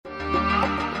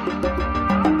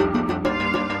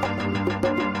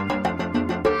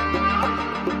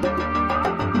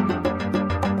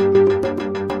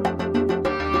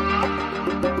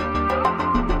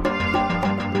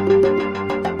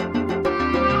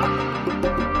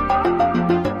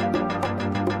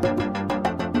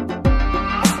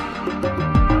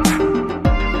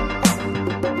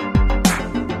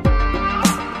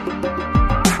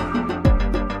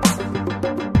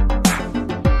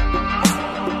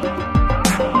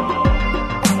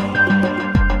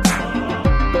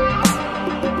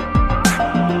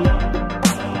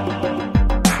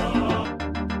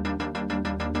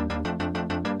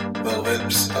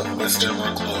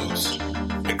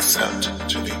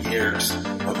years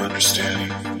of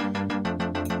understanding.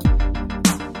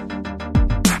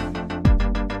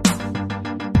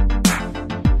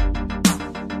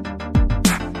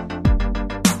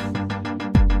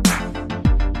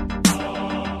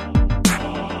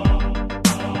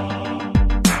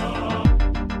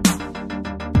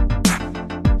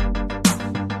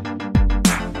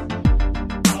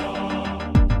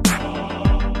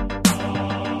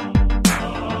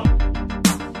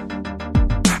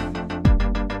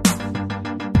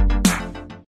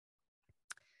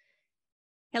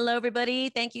 Hello, everybody.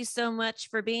 Thank you so much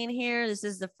for being here. This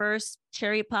is the first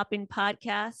cherry popping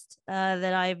podcast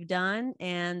that I've done,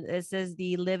 and this is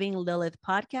the Living Lilith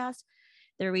podcast.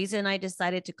 The reason I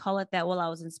decided to call it that, well, I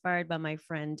was inspired by my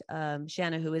friend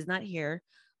Shanna, who is not here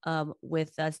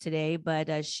with us today,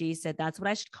 but she said that's what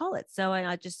I should call it. So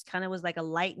I just kind of was like a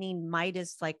lightning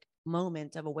Midas like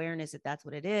moment of awareness that that's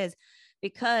what it is,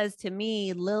 because to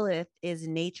me, Lilith is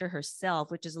nature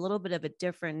herself, which is a little bit of a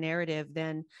different narrative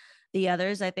than the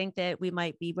others. I think that we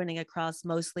might be running across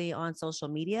mostly on social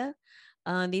media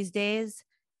these days,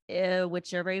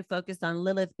 which are very focused on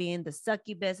Lilith being the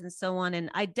succubus and so on. And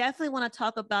I definitely want to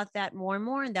talk about that more and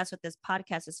more. And that's what this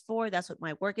podcast is for. That's what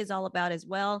my work is all about as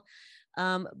well.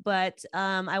 But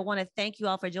I want to thank you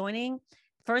all for joining.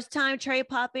 First time cherry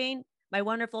popping. My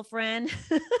wonderful friend,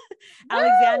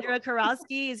 Alexandra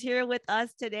Karowski, is here with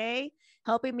us today,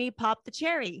 helping me pop the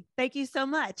cherry. Thank you so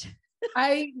much.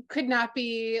 I could not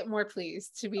be more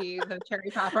pleased to be the cherry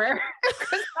popper.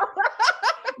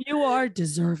 You are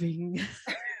deserving.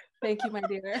 Thank you, my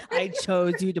dear. I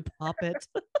chose you to pop it.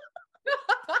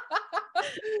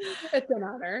 It's an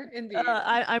honor, indeed.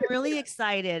 I'm really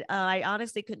excited. I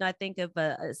honestly could not think of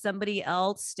somebody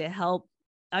else to help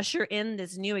usher in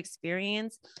this new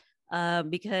experience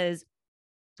because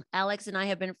Alex and I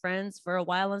have been friends for a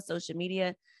while on social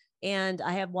media, and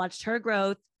I have watched her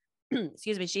growth.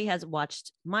 Excuse me, she has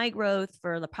watched my growth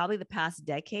for probably the past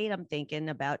decade. I'm thinking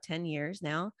about 10 years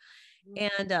now.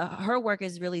 And her work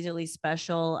is really, really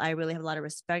special. I really have a lot of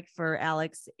respect for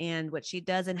Alex and what she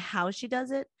does and how she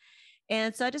does it.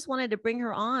 And so I just wanted to bring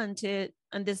her on this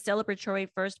celebratory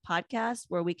first podcast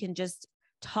where we can just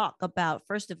talk about,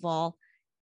 first of all,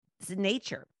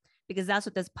 nature, because that's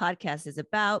what this podcast is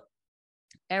about.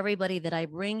 Everybody that I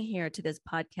bring here to this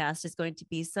podcast is going to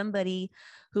be somebody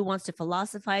who wants to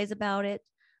philosophize about it,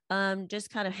 just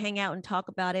kind of hang out and talk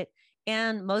about it.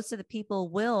 And most of the people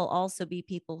will also be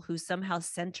people who somehow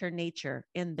center nature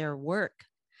in their work.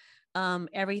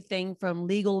 Everything from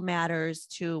legal matters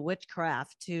to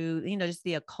witchcraft to, just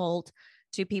the occult,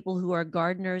 to people who are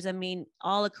gardeners. I mean,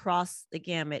 all across the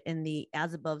gamut, in the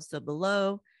as above, so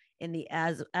below, in the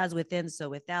as within, so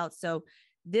without. So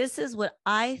this is what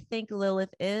I think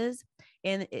Lilith is,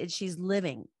 and she's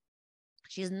living.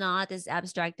 She's not this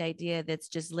abstract idea that's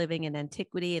just living in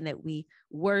antiquity and that we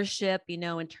worship,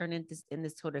 and turn into in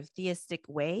this sort of theistic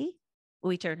way.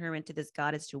 We turn her into this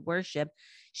goddess to worship.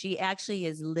 She actually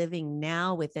is living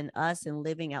now within us and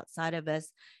living outside of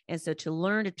us. And so to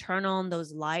learn to turn on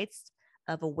those lights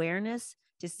of awareness,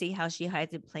 to see how she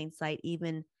hides in plain sight,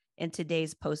 even in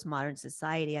today's postmodern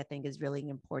society, I think is really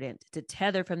important. To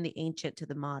tether from the ancient to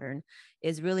the modern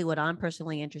is really what I'm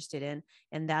personally interested in.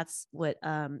 And that's what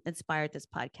inspired this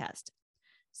podcast.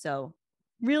 So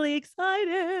really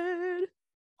excited.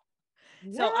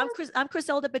 Yes. So I'm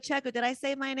Criselda Pacheco. Did I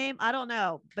say my name? I don't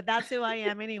know, but that's who I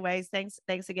am anyways.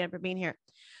 Thanks again for being here.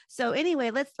 So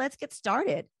anyway, let's get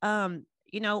started.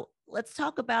 Let's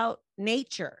talk about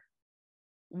nature.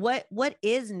 What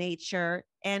is nature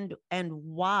and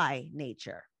why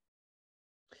nature?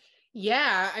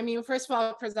 Yeah, I mean, first of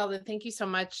all, Criselda, thank you so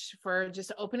much for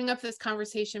just opening up this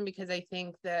conversation, because I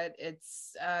think that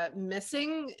it's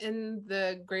missing in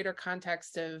the greater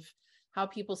context of how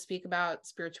people speak about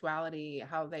spirituality,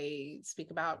 how they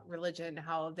speak about religion,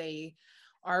 how they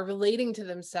are relating to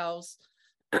themselves.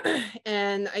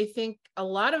 And I think a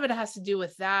lot of it has to do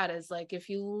with that, is like, if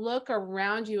you look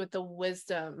around you at the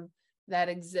wisdom that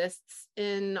exists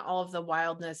in all of the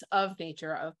wildness of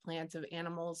nature, of plants, of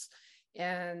animals,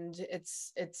 and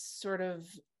it's sort of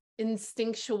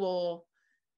instinctual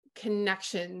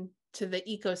connection to the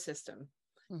ecosystem.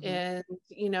 Mm-hmm. And,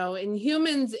 in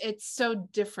humans, it's so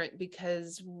different,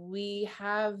 because we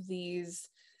have these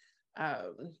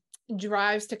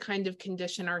drives to kind of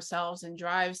condition ourselves, and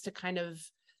drives to kind of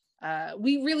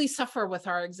we really suffer with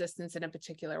our existence in a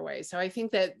particular way. So I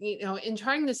think that, in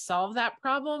trying to solve that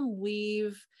problem,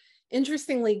 we've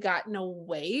interestingly gotten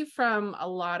away from a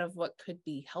lot of what could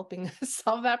be helping us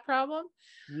solve that problem.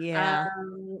 Yeah.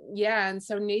 And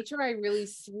so nature, I really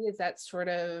see as that sort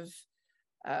of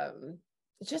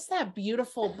just that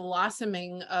beautiful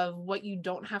blossoming of what you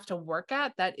don't have to work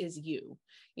at, that is you.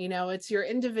 You know, it's your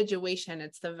individuation,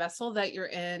 it's the vessel that you're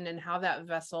in and how that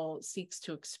vessel seeks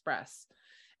to express.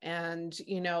 And,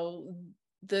 you know,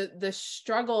 the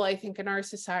struggle, I think, in our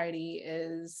society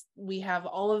is we have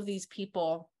all of these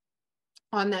people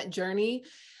on that journey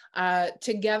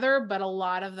together, but a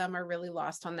lot of them are really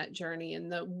lost on that journey,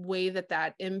 and the way that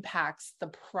that impacts the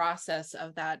process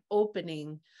of that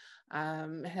opening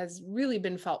has really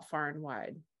been felt far and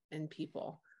wide in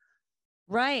people.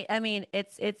 Right. I mean,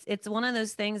 it's one of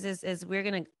those things is we're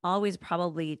going to always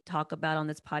probably talk about on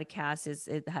this podcast is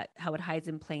how it hides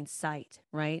in plain sight.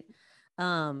 Right.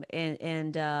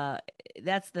 And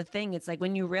that's the thing. It's like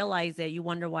when you realize it, you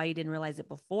wonder why you didn't realize it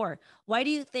before. Why do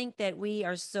you think that we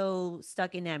are so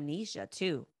stuck in amnesia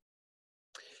too?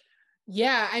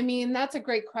 Yeah, I mean, that's a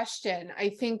great question. I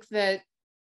think that,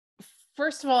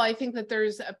 first of all, I think that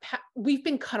we've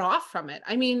been cut off from it.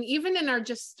 I mean, even in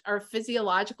our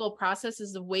physiological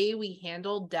processes, the way we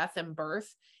handle death and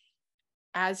birth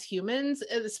as humans,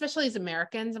 especially as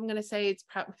Americans, I'm going to say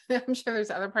I'm sure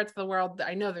there's other parts of the world.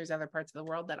 I know there's other parts of the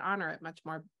world that honor it much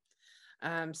more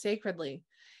sacredly.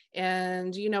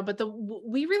 And, you know, but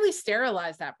we really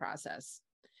sterilize that process,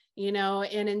 you know,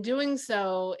 and in doing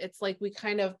so, it's like we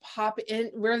kind of pop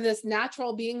in, we're this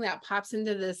natural being that pops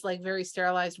into this like very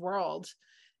sterilized world.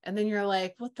 And then you're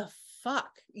like, what the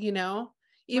fuck, you know?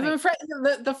 Even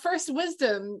Right. the first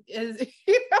wisdom is,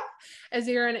 you know, as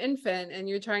you're an infant and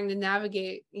you're trying to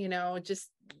navigate, you know, just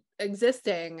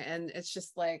existing. And it's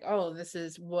just like, oh, this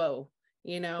is whoa,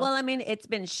 you know? Well, I mean, it's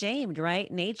been shamed,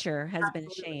 right? Nature has been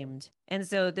Absolutely. shamed. And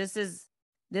so this is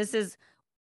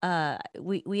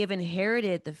we have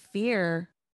inherited the fear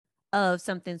of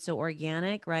something so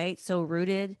organic, right? So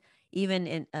rooted even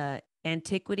in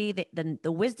antiquity,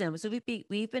 the wisdom. So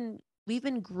we've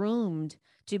been groomed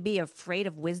to be afraid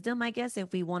of wisdom, I guess,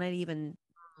 if we want to even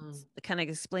Mm. kind of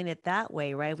explain it that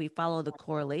way, right? If we follow the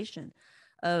correlation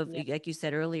of, Yeah, like you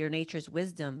said earlier, nature's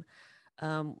wisdom,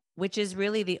 which is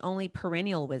really the only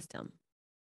perennial wisdom.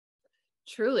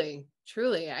 truly,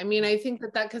 truly. I mean, I think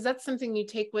that because that's something you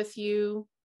take with you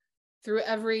through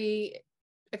every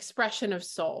expression of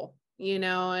soul, you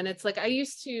know. And it's like I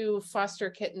used to foster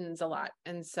kittens a lot,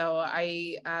 and so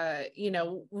I you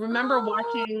know, remember Oh,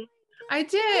 watching. I wait,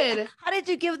 did. how did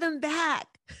you give them back?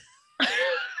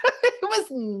 It was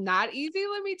not easy,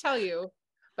 let me tell you,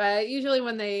 but usually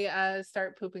when they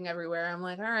start pooping everywhere, I'm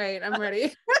like, all right, I'm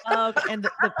ready. Oh, okay. And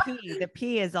the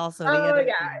pee is also the Oh other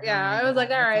yeah, thing. Oh yeah. my I was like,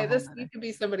 God, all that's a right, whole this you nother. could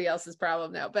be somebody else's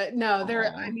problem now. But no,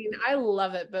 I Oh, mean, I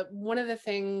love it. But one of the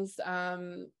things uh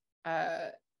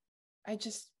I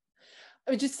just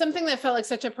it was just something that felt like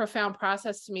such a profound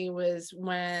process to me was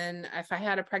when if I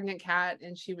had a pregnant cat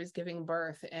and she was giving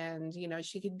birth, and you know,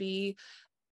 she could be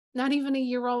not even a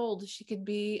year old, she could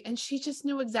be, and she just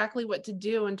knew exactly what to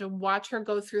do. And to watch her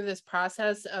go through this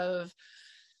process of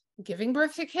giving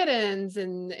birth to kittens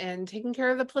and taking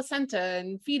care of the placenta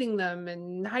and feeding them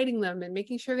and hiding them and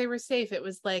making sure they were safe, it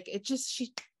was like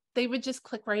they would just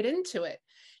click right into it.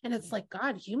 And it's like,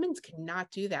 God, humans cannot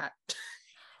do that.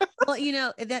 well,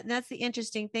 that's the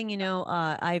interesting thing.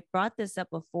 I brought this up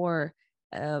before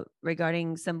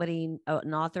regarding somebody,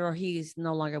 an author, or he's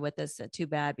no longer with us. Too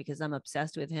bad, because I'm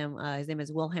obsessed with him. His name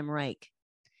is Wilhelm Reich.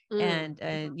 Mm.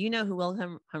 And you know who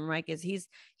Wilhelm Reich is.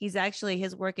 He's actually,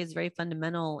 his work is very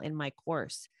fundamental in my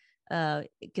course,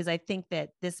 because I think that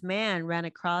this man ran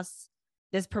across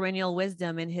this perennial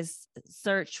wisdom in his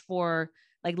search for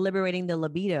like liberating the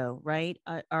libido, right?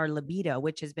 Our libido,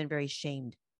 which has been very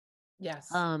shamed.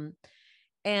 Yes. um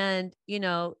and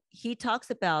he talks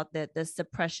about that the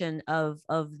suppression of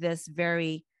this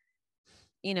very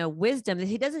wisdom.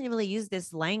 He doesn't really use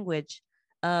this language,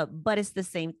 but it's the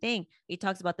same thing. He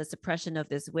talks about the suppression of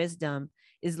this wisdom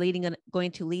is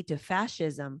going to lead to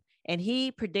fascism, and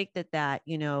he predicted that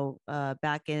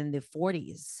back in the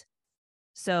 40s.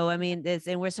 So I mean,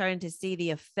 and we're starting to see the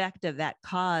effect of that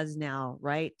cause now,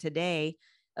 right today,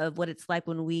 of what it's like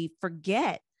when we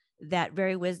forget that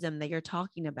very wisdom that you're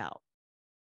talking about.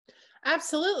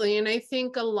 Absolutely. And I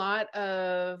think a lot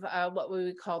of what we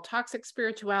would call toxic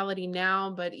spirituality now,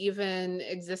 but even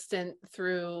existent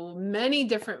through many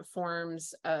different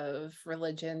forms of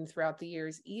religion throughout the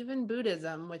years, even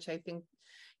Buddhism, which I think,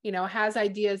 you know, has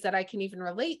ideas that I can even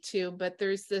relate to. But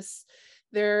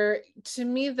to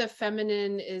me, the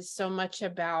feminine is so much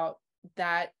about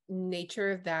that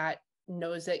nature that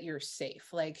knows that you're safe.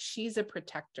 Like she's a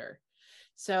protector.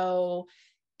 So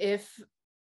if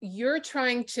you're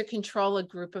trying to control a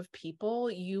group of people,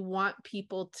 you want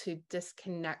people to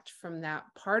disconnect from that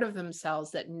part of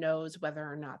themselves that knows whether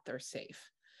or not they're safe.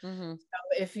 Mm-hmm.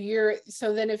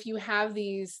 So then if you have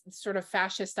these sort of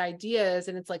fascist ideas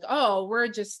and it's like, oh, we're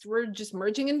just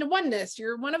merging into oneness,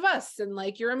 you're one of us, and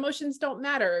like your emotions don't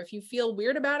matter. If you feel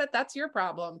weird about it, that's your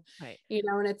problem. Right. You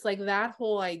know, and it's like that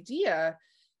whole idea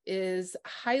is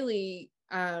highly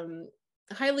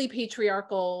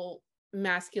patriarchal,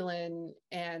 masculine,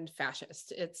 and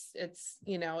fascist. It's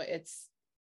you know, it's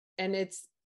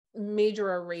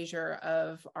major erasure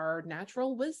of our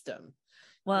natural wisdom.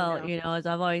 Well, as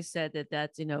I've always said,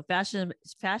 that's,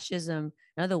 fascism,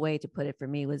 another way to put it for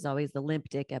me was always the limp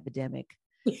dick epidemic.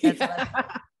 That's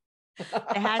the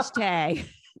hashtag.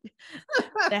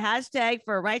 The hashtag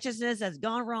for righteousness has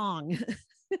gone wrong.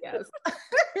 Yes.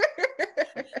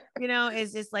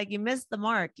 It's just like you missed the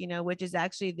mark, which is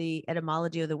actually the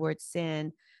etymology of the word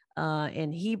sin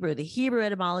in Hebrew. The Hebrew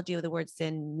etymology of the word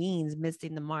sin means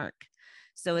missing the mark.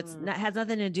 So it's not, has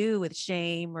nothing to do with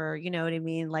shame or, you know what I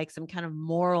mean? Like some kind of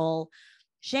moral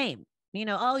shame,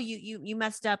 oh, you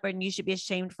messed up and you should be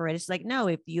ashamed for it. It's like, no,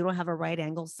 if you don't have a right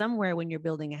angle somewhere when you're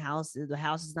building a house, the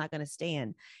house is not going to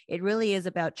stand. It really is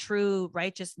about true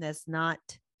righteousness, not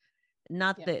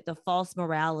the false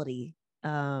morality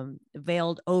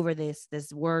veiled over this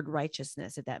word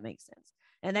righteousness, if that makes sense.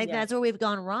 And that's where we've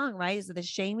gone wrong, right? Is the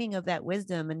shaming of that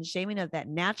wisdom and shaming of that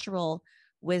natural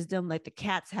wisdom, like the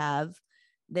cats have,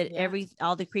 that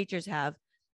all the creatures have,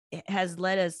 it has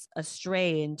led us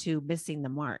astray into missing the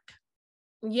mark.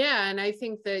 Yeah. And I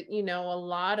think that, a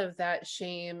lot of that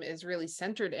shame is really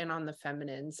centered in on the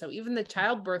feminine. So even the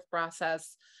childbirth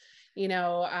process,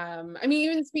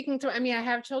 even speaking to, I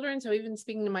have children. So even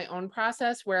speaking to my own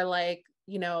process where like,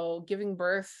 giving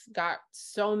birth got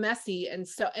so messy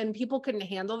and people couldn't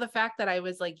handle the fact that I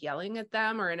was like yelling at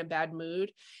them or in a bad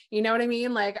mood. You know what I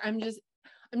mean? Like, I'm just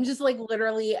like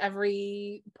literally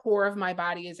every pore of my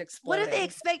body is exploding. What do they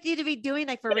expect you to be doing,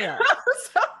 like, for real?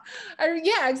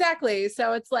 Yeah, exactly.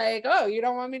 So it's like, oh, you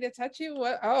don't want me to touch you?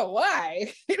 What? Oh,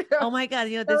 why? Oh my God.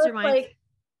 This reminds like,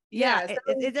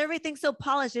 it's everything so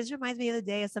polished. This reminds me of the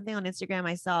day of something on Instagram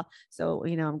I saw. So,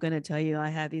 I'm going to tell you, I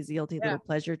have these guilty little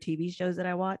pleasure TV shows that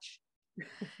I watch.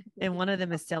 And one of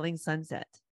them is Selling Sunset.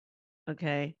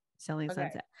 Okay. Selling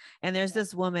Sunset. And there's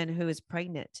this woman who is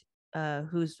pregnant,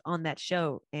 who's on that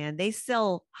show, and they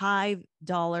sell high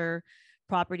dollar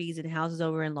properties and houses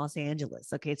over in Los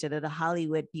Angeles. Okay. So they're the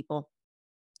Hollywood people.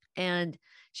 And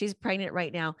she's pregnant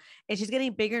right now and she's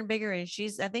getting bigger and bigger. And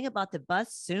she's, I think, about to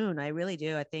bust soon. I really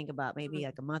do. I think about maybe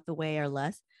like a month away or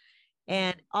less.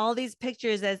 And all these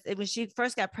pictures, when she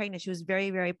first got pregnant, she was very,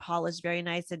 very polished, very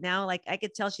nice. And now, like, I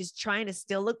could tell she's trying to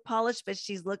still look polished, but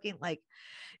she's looking like,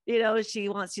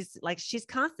 she's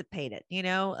constipated,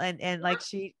 and like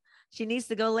she needs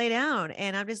to go lay down.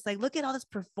 And I'm just like, look at all this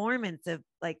performance of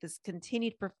like this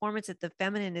continued performance that the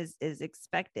feminine is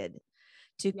expected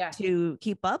to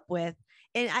keep up with.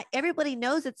 And everybody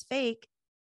knows it's fake.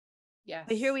 Yes.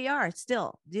 But here we are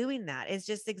still doing that. It's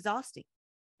just exhausting.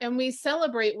 And we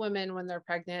celebrate women when they're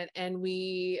pregnant and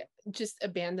we just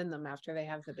abandon them after they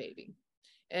have the baby.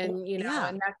 And,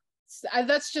 and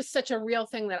that's just such a real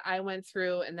thing that I went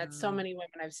through. And that so many women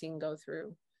I've seen go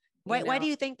through. Why do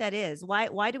you think that is?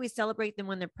 Why do we celebrate them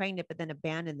when they're pregnant, but then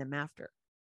abandon them after?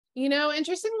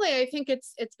 Interestingly, I think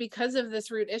it's because of this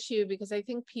root issue, because I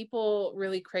think people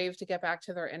really crave to get back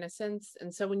to their innocence.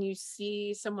 And so when you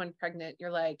see someone pregnant, you're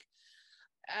like,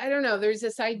 I don't know, there's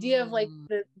this idea of like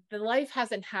the life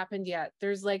hasn't happened yet.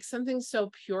 There's like something so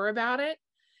pure about it.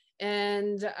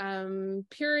 And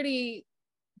purity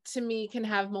to me can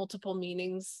have multiple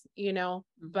meanings,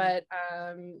 but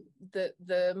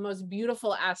the most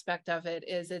beautiful aspect of it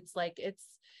is it's like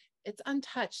it's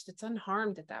untouched, it's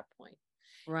unharmed at that point.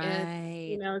 Right.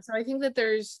 And, so I think that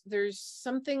there's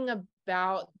something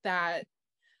about that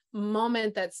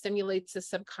moment that stimulates the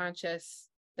subconscious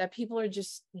that people are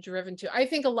just driven to. I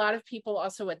think a lot of people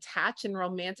also attach and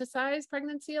romanticize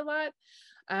pregnancy a lot,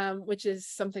 which is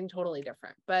something totally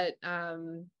different. But,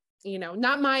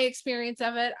 not my experience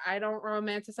of it. I don't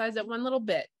romanticize it one little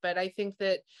bit, but I think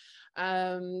that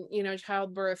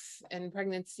childbirth and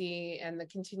pregnancy and the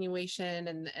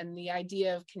continuation and the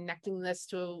idea of connecting this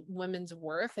to women's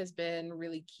worth has been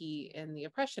really key in the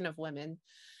oppression of women.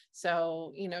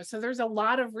 So, so there's a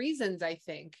lot of reasons, I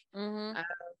think,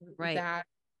 that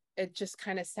it just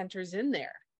kind of centers in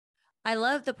there. I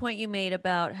love the point you made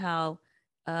about how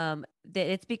that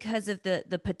it's because of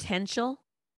the potential,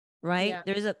 right?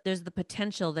 Yeah. There's the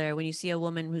potential there when you see a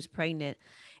woman who's pregnant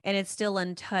and it's still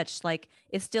untouched, like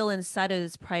it's still inside of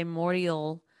this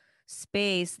primordial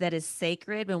space that is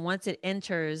sacred. But once it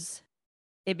enters,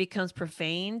 it becomes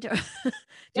profaned. Do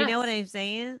you know what I'm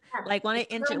saying? Yeah. Like when it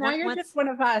enters, now you're just one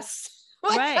of us.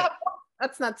 Right.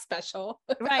 That's not special.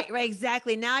 Right,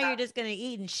 exactly. Now you're just going to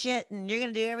eat and shit and you're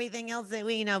going to do everything else that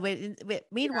we, but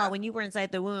meanwhile, when you were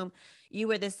inside the womb, you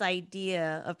were this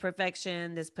idea of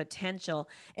perfection, this potential.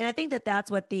 And I think that that's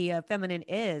what the feminine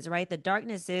is, right? The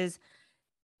darkness is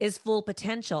full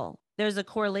potential. There's a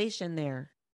correlation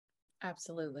there.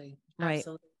 Absolutely. Right.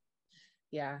 Absolutely.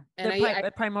 Yeah.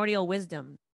 And primordial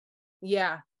wisdom.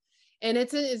 Yeah. And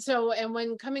and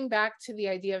when coming back to the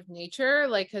idea of nature,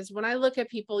 like, because when I look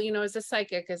at people, as a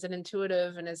psychic, as an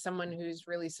intuitive, and as someone who's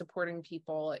really supporting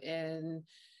people in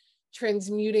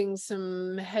transmuting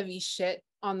some heavy shit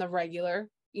on the regular,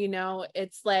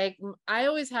 it's like I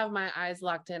always have my eyes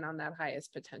locked in on that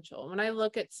highest potential. When I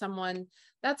look at someone,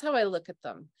 that's how I look at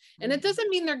them. And it doesn't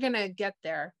mean they're going to get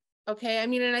there. Okay. I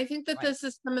mean, and I think that this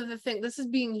is some of the thing, this is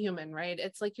being human, right?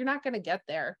 It's like, you're not going to get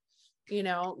there.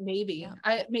 Maybe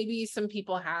maybe some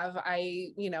people have,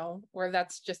 where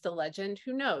that's just a legend,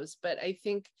 who knows? But I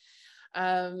think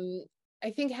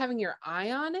having your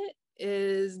eye on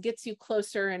it gets you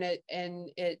closer, and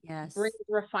it brings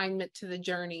refinement to the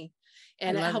journey.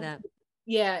 And it helps that.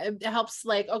 Yeah, it helps,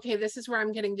 like, okay, this is where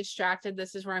I'm getting distracted,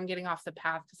 this is where I'm getting off the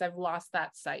path because I've lost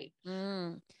that sight.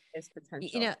 Is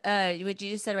potential. What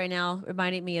you just said right now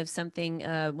reminded me of something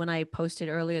when I posted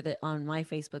earlier that on my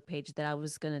Facebook page that I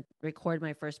was going to record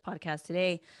my first podcast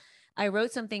today. I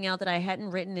wrote something out that I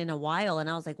hadn't written in a while, and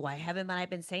I was like, why haven't I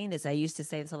been saying this? I used to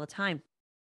say this all the time,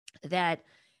 that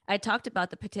I talked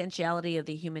about the potentiality of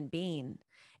the human being,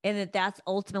 and that's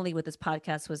ultimately what this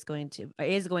podcast is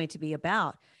going to be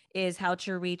about, is how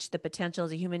to reach the potential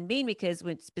as a human being. Because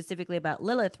when specifically about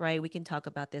Lilith, right, we can talk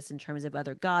about this in terms of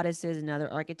other goddesses and other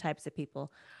archetypes that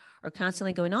people are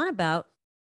constantly going on about.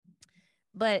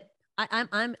 But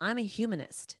I'm a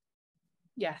humanist.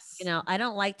 Yes. I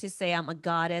don't like to say I'm a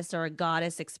goddess or a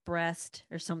goddess expressed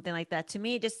or something like that. To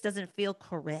me, it just doesn't feel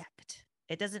correct.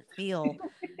 It doesn't feel,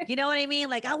 you know what I mean?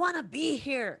 Like, I want to be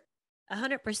here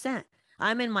 100%.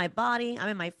 I'm in my body. I'm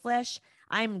in my flesh.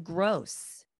 I'm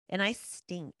gross and I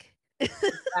stink.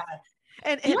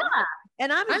 And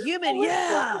I'm a human.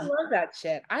 Yeah. I love that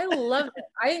shit. I love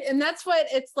it. And that's what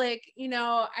it's like,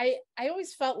 I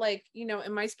always felt like,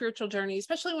 in my spiritual journey,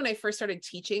 especially when I first started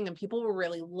teaching and people were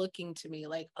really looking to me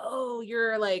like, oh,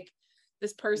 you're like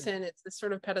this person. It's this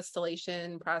sort of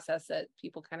pedestallation process that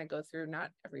people kind of go through. Not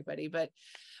everybody, but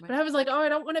I was like, oh, I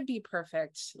don't want to be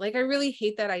perfect. Like, I really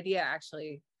hate that idea,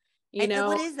 actually. And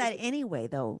what is that anyway,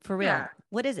 though? For real? Yeah.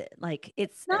 What is it? Like,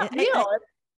 it's not real.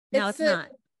 No, it's not.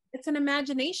 It's an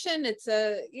imagination. It's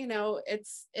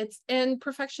and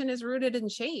perfection is rooted in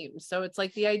shame. So it's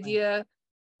like the idea,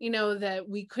 that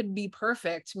we could be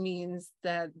perfect means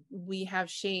that we have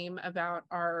shame about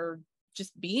our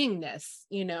just beingness,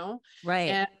 Right.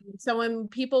 And so when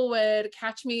people would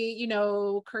catch me,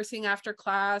 cursing after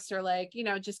class, or like,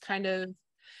 just kind of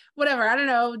whatever, I don't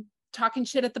know, talking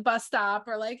shit at the bus stop,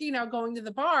 or like, going to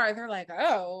the bar, they're like,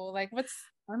 oh, like,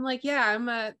 I'm like, yeah,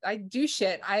 I do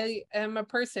shit. I am a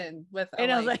person with a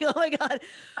I was like, oh my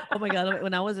God.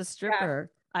 When I was a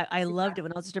stripper, I loved it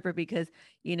when I was a stripper because,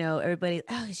 everybody,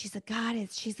 oh, she's a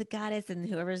goddess. And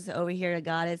whoever's over here, a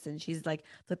goddess. And she's like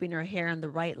flipping her hair on the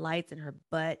right lights and her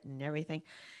butt and everything.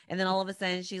 And then all of a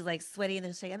sudden she's like sweaty. And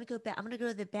then she's like, I'm going to go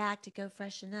to the back to go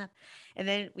freshen up. And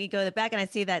then we go to the back and I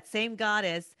see that same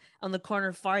goddess on the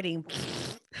corner farting.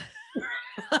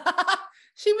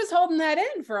 She was holding that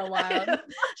in for a while.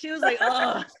 She was like,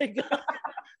 oh my God.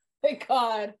 Thank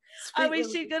God. I mean,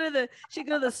 she'd go to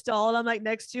the stall, and I'm like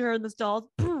next to her in the stall,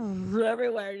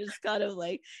 everywhere, just kind of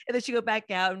like, and then she go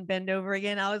back out and bend over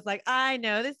again. I was like, I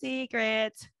know the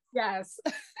secret. Yes.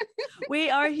 We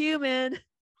are human.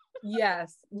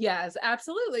 Yes,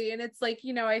 absolutely. And it's like,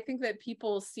 I think that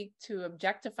people seek to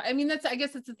objectify. I mean, I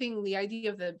guess it's the thing. The idea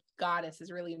of the goddess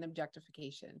is really an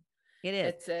objectification. It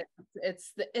is.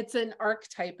 It's an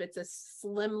archetype. It's a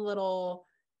slim little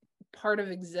part of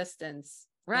existence.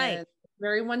 Right.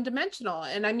 Very one-dimensional.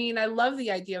 And I mean, I love the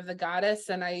idea of the goddess,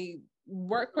 and I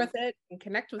work with it and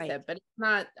connect with it, but it's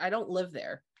not, I don't live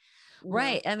there.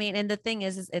 Right. I mean, and the thing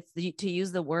is it's to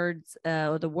use the words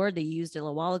or the word they used a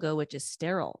little while ago, which is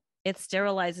sterile. It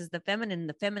sterilizes the feminine.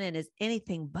 The feminine is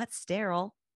anything but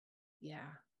sterile. Yeah.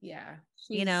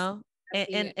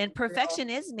 And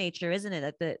perfection is nature, isn't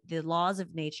it? That the laws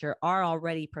of nature are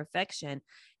already perfection.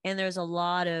 And there's a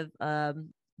lot of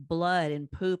blood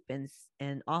and poop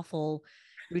and awful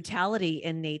brutality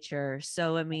in nature.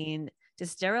 So, I mean, to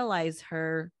sterilize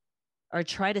her or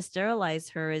try to sterilize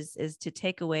her is to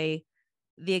take away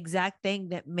the exact thing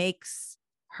that makes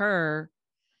her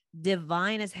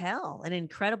divine as hell and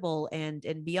incredible and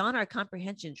beyond our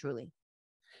comprehension, truly.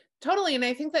 Totally. And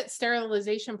I think that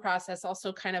sterilization process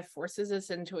also kind of forces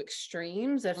us into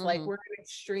extremes. If like we're in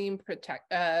extreme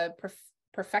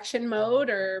perfection mode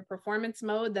or performance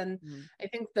mode, then I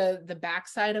think the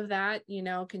backside of that, you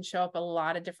know, can show up a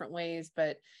lot of different ways.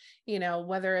 But, you know,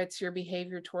 whether it's your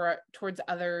behavior towards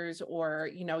others or,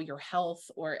 you know, your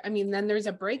health, or, I mean, then there's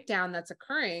a breakdown that's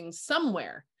occurring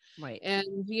somewhere. Right.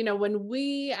 And, you know, when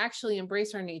we actually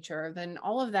embrace our nature, then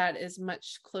all of that is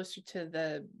much closer to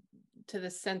the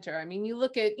center. I mean, you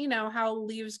look at, you know, how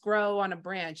leaves grow on a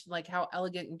branch, like how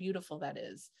elegant and beautiful that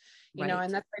is, you know,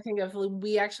 and that's, I think, if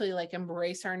we actually like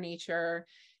embrace our nature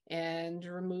and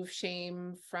remove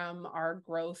shame from our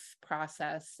growth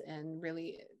process and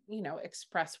really, you know,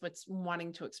 express what's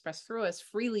wanting to express through us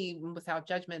freely without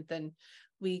judgment, then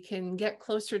we can get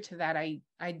closer to that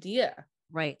idea.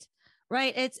 Right.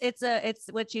 Right. It's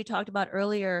what you talked about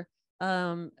earlier.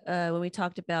 When we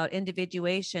talked about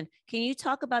individuation, can you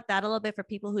talk about that a little bit for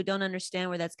people who don't understand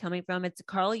where that's coming from? It's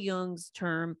Carl Jung's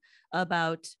term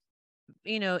about,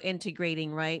 you know,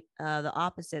 integrating, right? The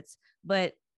opposites,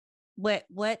 but what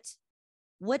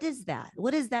is that?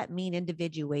 What does that mean?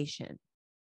 Individuation.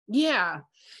 Yeah.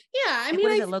 I mean, what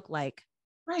does it look like?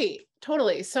 Right.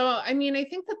 Totally. So, I mean, I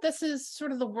think that this is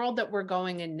sort of the world that we're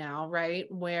going in now, right?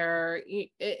 Where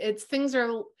it's things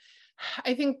are,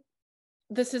 I think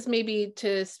this is maybe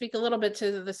to speak a little bit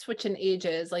to the switch in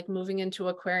ages, like moving into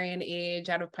Aquarian age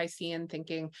out of Piscean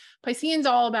thinking. Piscean's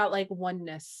all about like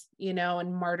oneness, you know,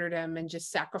 and martyrdom and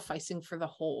just sacrificing for the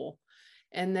whole.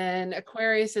 And then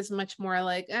Aquarius is much more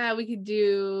like, we could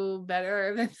do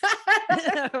better than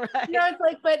that. Right. You know, it's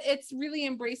like, but it's really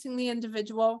embracing the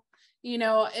individual. You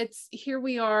know, it's here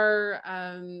we are.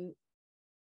 I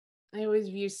always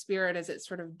view spirit as it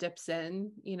sort of dips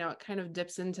in, you know, it kind of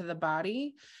dips into the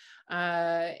body.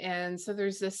 And so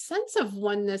there's this sense of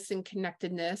oneness and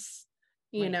connectedness,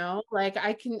 you know, like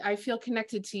I feel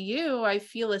connected to you. I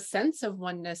feel a sense of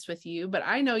oneness with you, but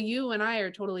I know you and I are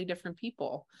totally different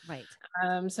people. Right.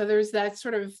 So there's that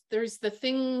sort of, there's the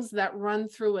things that run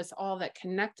through us all that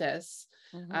connect us.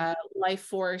 Life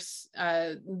force,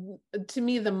 to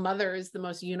me, the mother is the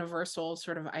most universal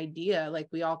sort of idea. Like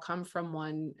we all come from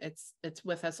one, it's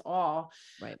with us all.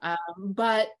 Right.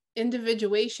 But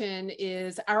individuation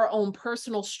is our own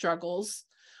personal struggles,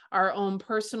 our own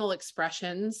personal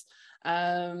expressions,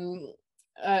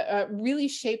 really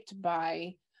shaped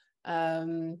by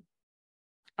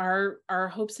our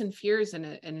hopes and fears in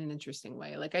an interesting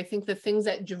way. Like I think the things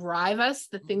that drive us,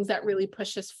 the things that really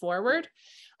push us forward.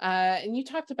 And you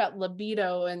talked about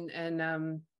libido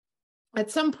and at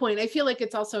some point, I feel like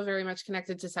it's also very much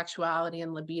connected to sexuality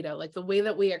and libido, like the way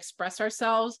that we express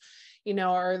ourselves, you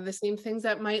know, are the same things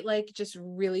that might like just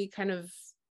really kind of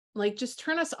like just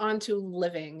turn us on to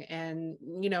living. And,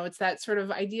 you know, it's that sort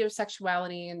of idea of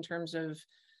sexuality in terms of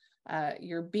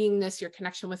your beingness, your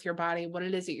connection with your body, what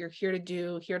it is that you're here to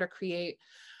do, here to create.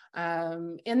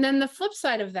 And then the flip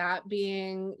side of that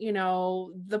being, you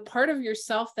know, the part of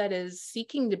yourself that is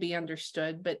seeking to be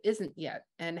understood, but isn't yet.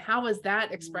 And how is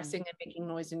that expressing and making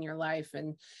noise in your life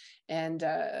and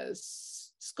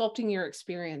sculpting your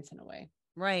experience in a way?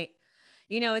 Right.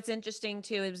 You know, it's interesting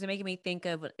too. It was making me think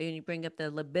of when you bring up the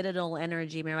libidinal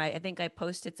energy. I think I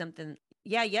posted something,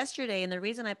 yesterday. And the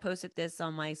reason I posted this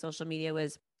on my social media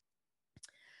was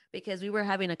because we were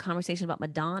having a conversation about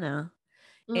Madonna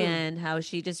and how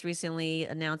she just recently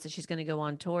announced that she's going to go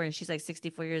on tour, and she's like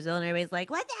 64 years old, and everybody's like,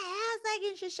 what the hell? It's like,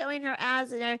 and she's showing her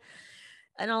ass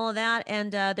and all of that.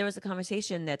 And there was a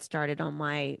conversation that started on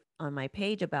my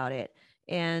page about it.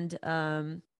 And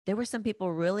there were some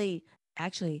people really,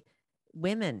 actually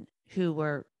women, who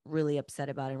were really upset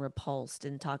about it and repulsed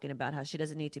and talking about how she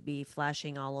doesn't need to be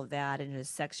flashing all of that and his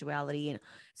sexuality. And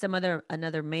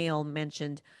another male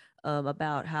mentioned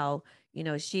about how, you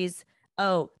know,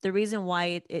 the reason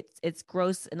why it's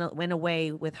gross and it went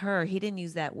away with her. He didn't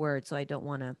use that word, so I don't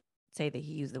want to say that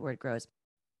he used the word gross,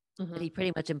 but he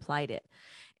pretty much implied it.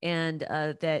 And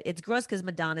that it's gross because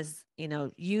Madonna's, you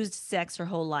know, used sex her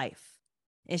whole life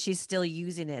and she's still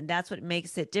using it. And that's what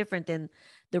makes it different than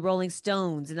the Rolling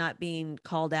Stones not being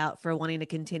called out for wanting to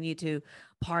continue to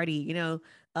party, you know,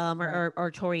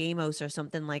 or Tori Amos or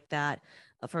something like that,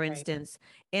 for instance.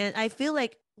 And I feel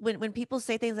like when people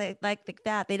say things like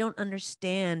that, they don't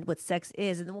understand what sex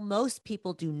is. And most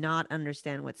people do not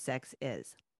understand what sex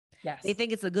is. Yes. They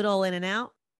think it's a good old in and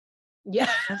out. Yeah.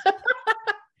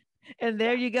 And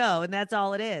there you go. And that's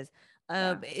all it is.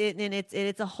 And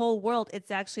it's a whole world. It's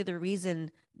actually the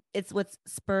reason, it's what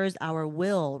spurs our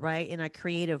will, right? In a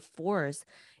creative force.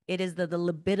 It is the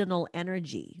libidinal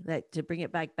energy, that to bring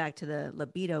it back to the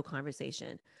libido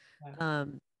conversation.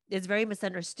 It's very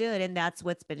misunderstood, and that's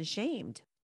what's been shamed.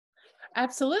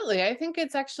 Absolutely. I think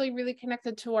it's actually really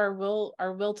connected to our will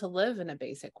to live in a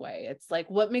basic way. It's like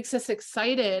what makes us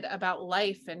excited about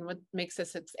life and what makes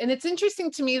us, and it's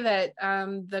interesting to me that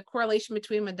the correlation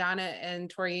between Madonna and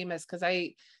Tori Amos, because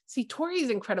I see Tori is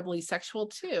incredibly sexual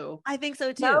too. I think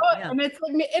so too. No, Yeah. and it's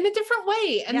like in a different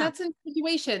way. And Yeah. that's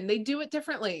insinuation. They do it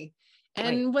differently.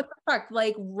 And Right. what the fuck,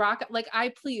 like rock, like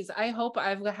I hope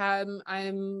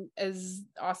I'm as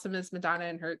awesome as Madonna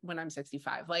and her when I'm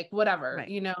 65, like whatever, Right.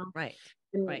 you know, Right.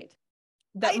 and Right.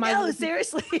 that I my know, version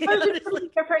seriously. is gonna be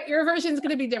different. Your version's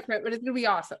going to be different, but it's going to be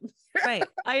awesome. Right.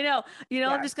 I know. Yeah.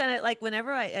 I'm just kind of like,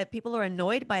 whenever people are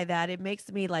annoyed by that, it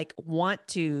makes me like want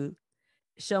to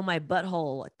show my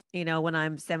butthole, when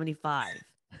I'm 75.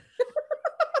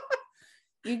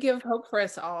 You give hope for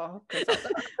us all, Griselda.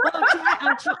 Well,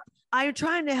 I'm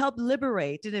trying to help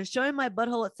liberate. And if showing my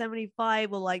butthole at 75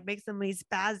 will like make somebody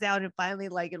spaz out and finally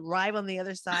like arrive on the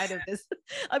other side of this,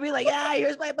 I'll be like, yeah,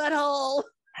 here's my butthole.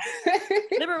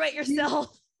 Liberate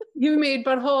yourself. You made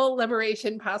butthole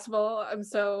liberation possible. I'm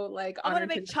so like I'm gonna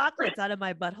honored. make chocolates out of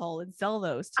my butthole and sell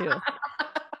those too.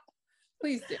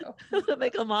 Please do.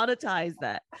 Make them monetize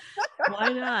that. Why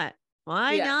not?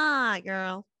 Why not,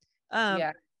 girl?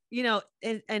 Yeah.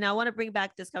 And I want to bring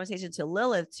back this conversation to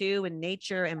Lilith too, and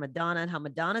nature and Madonna, and how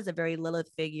Madonna is a very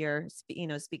Lilith figure,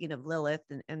 speaking of Lilith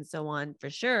and so on, for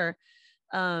sure.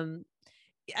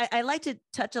 I like to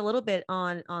touch a little bit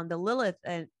on the Lilith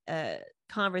and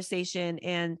conversation,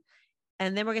 and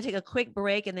then we're gonna take a quick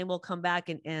break, and then we'll come back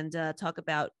and talk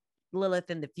about Lilith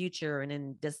in the future and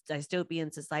in this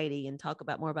dystopian society, and talk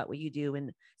about more about what you do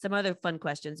and some other fun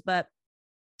questions. But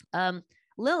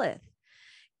Lilith,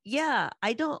 yeah,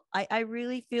 I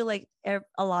really feel like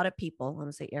a lot of people, I want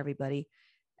to say everybody,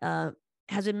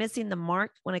 has been missing the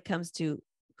mark when it comes to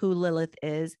who Lilith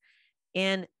is.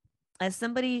 And as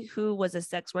somebody who was a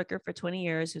sex worker for 20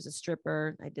 years, who's a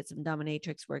stripper, I did some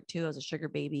dominatrix work too. I was a sugar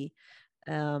baby,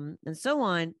 and so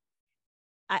on.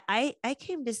 I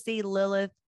came to see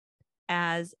Lilith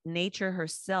as nature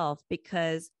herself,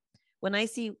 because when I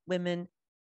see women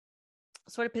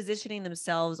sort of positioning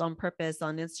themselves on purpose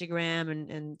on Instagram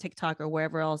and TikTok or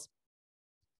wherever else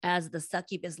as the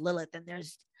succubus Lilith, and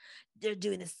they're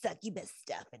doing the succubus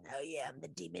stuff, and oh yeah, I'm the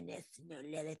demoness,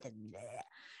 Lilith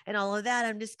and all of that.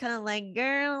 I'm just kind of like,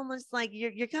 girl, almost like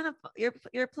you're kind of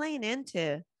you're playing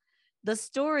into the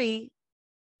story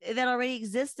that already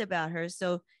exists about her.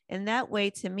 So in that way,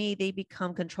 to me, they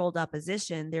become controlled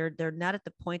opposition. They're not at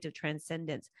the point of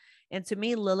transcendence. And to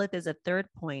me, Lilith is a third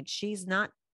point. She's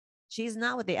not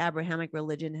what the Abrahamic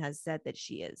religion has said that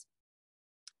she is.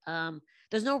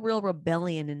 There's no real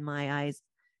rebellion in my eyes,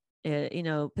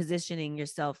 positioning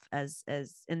yourself as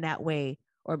in that way,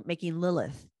 or making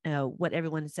Lilith what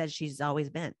everyone says she's always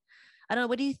been. I don't know.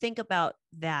 What do you think about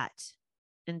that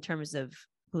in terms of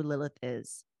who Lilith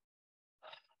is?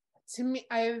 To me,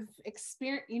 I've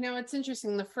experienced, it's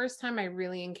interesting. The first time I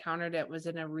really encountered it was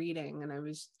in a reading, and I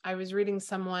was reading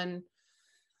someone,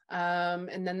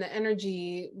 and then the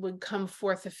energy would come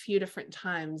forth a few different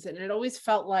times, and it always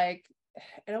felt like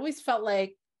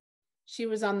she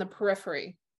was on the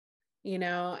periphery,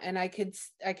 and I could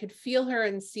feel her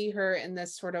and see her in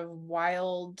this sort of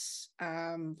wild,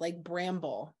 like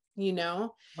bramble,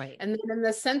 Right. And then in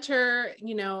the center,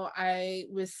 I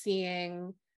was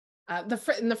seeing,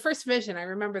 in the first vision, I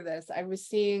remember this, I was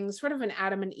seeing sort of an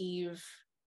Adam and Eve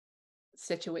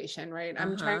situation, right?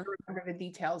 I'm trying to remember the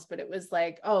details, but it was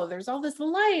like, oh, there's all this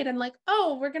light. I'm like,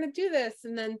 oh, we're going to do this.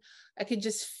 And then I could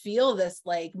just feel this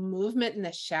like movement in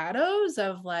the shadows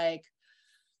of like,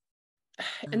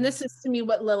 and this is to me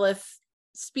what Lilith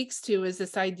speaks to, is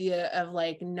this idea of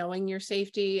like knowing your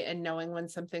safety and knowing when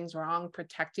something's wrong,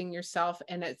 protecting yourself.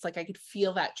 And it's like I could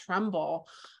feel that tremble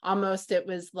almost. It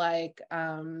was like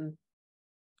I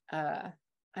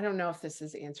don't know if this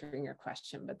is answering your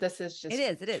question, but this is just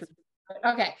it is.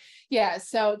 Okay. Yeah.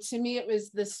 So to me, it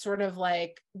was this sort of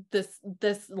like this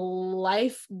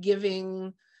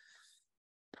life-giving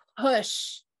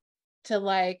push to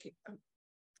like,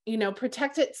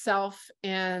 protect itself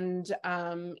and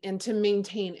to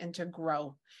maintain and to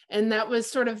grow. And that was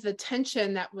sort of the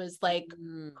tension that was like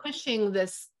pushing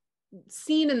this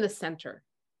scene in the center.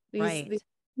 These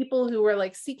people who were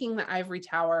like seeking the ivory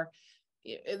tower.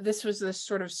 This was this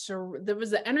sort of, there was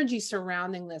the energy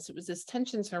surrounding this. It was this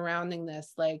tension surrounding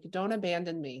this, like, don't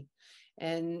abandon me.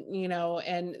 And,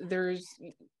 and there's,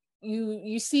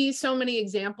 you see so many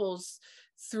examples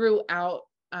throughout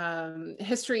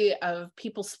history of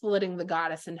people splitting the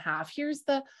goddess in half. Here's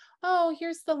the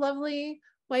lovely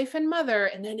wife and mother,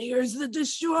 and then here's the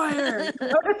destroyer.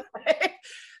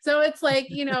 So it's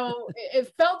like, you know,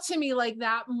 it felt to me like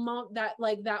that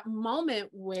moment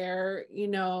where, you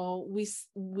know, we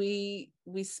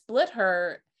split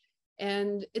her,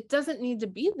 and it doesn't need to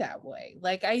be that way.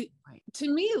 Like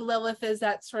to me, Lilith is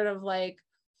that sort of like,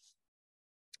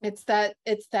 it's that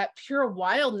pure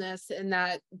wildness, and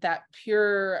that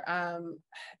pure, and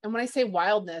when I say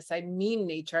wildness, I mean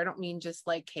nature. I don't mean just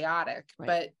like chaotic,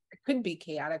 but it could be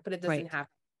chaotic, but it doesn't have,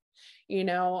 you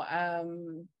know,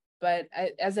 but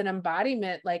as an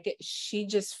embodiment, like she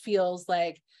just feels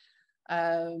like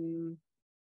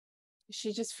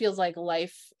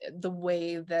life the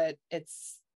way that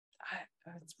it's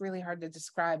really hard to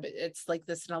describe. It's like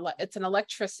this, it's an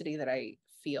electricity that I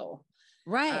feel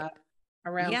around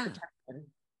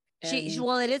protection.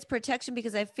 Well, it is protection,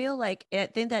 because I feel like, I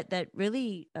think that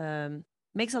really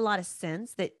makes a lot of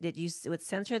sense that you would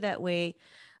sense her that way,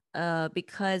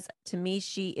 because to me,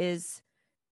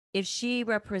 if she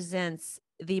represents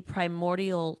the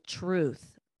primordial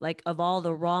truth, like of all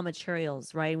the raw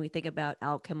materials, right? When we think about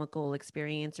alchemical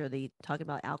experience, or talk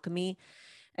about alchemy,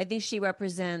 I think she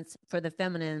represents, for the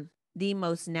feminine, the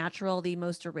most natural, the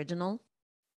most original,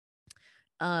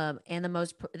 and the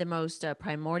most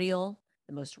primordial,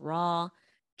 the most raw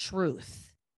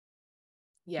truth,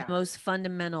 the most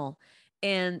fundamental,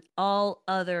 and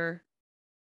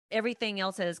everything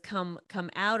else that has come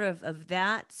out of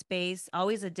that space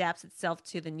always adapts itself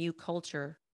to the new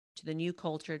culture, to the new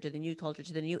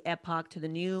epoch, to the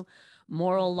new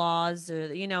moral laws,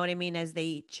 or, you know what I mean, as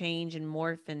they change and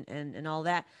morph and all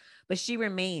that. But she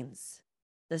remains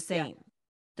the same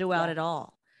throughout it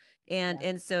all.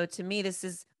 And so to me, this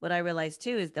is what I realized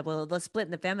too, is that, well, the split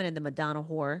in the feminine, the Madonna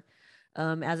whore,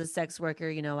 as a sex worker,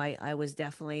 you know, I was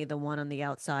definitely the one on the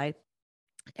outside.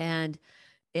 And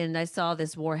I saw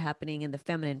this war happening in the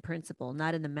feminine principle,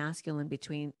 not in the masculine,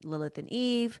 between Lilith and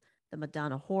Eve, the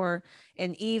Madonna whore.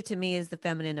 And Eve, to me, is the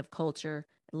feminine of culture,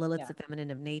 and Lilith's the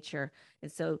feminine of nature. And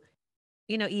so,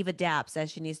 you know, Eve adapts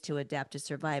as she needs to adapt to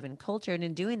survive in culture. And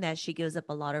in doing that, she gives up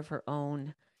a lot of her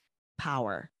own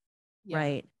power,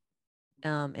 right?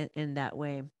 In that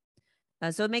way.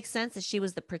 So it makes sense that she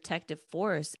was the protective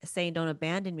force, saying, don't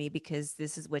abandon me, because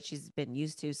this is what she's been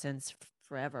used to since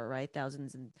forever, right?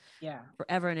 Thousands and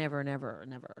forever and ever and ever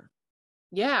and ever.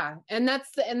 Yeah. And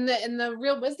that's the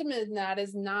real wisdom in that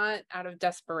is not out of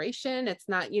desperation. It's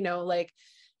not, you know, like,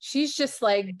 she's just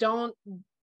like, don't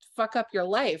fuck up your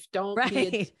life. Don't be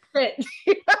a shit.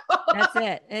 You know? That's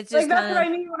it. It's just like, that's what I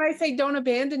mean when I say don't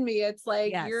abandon me. It's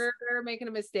like, you're making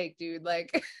a mistake, dude.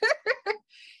 Like,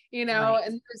 you know,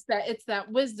 and it's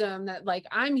that wisdom that, like,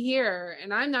 I'm here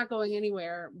and I'm not going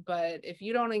anywhere, but if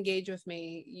you don't engage with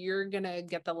me, you're gonna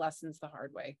get the lessons the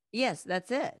hard way. Yes,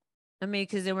 that's it. I mean,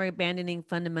 because then we're abandoning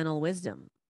fundamental wisdom.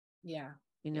 Yeah.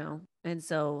 You know, and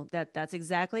so that's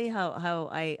exactly how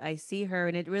I see her.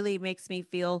 And it really makes me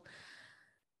feel,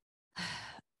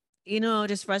 you know,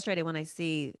 just frustrated when I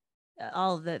see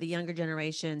all the younger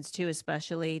generations too,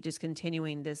 especially just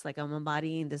continuing this, like, I'm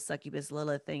embodying this succubus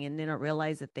Lilith thing, and they don't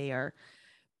realize that they are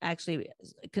actually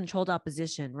controlled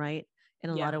opposition, right?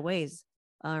 In a lot of ways,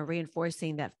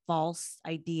 reinforcing that false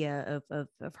idea of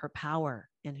her power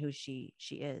and who she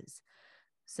is.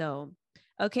 So,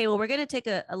 okay, well, we're going to take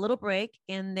a little break,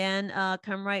 and then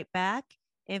come right back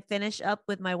and finish up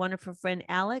with my wonderful friend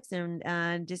Alex,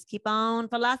 and just keep on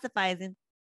philosophizing.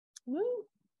 Woo.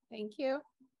 Thank you.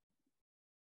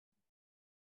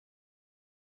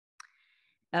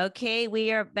 Okay,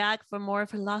 we are back for more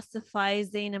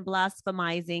philosophizing and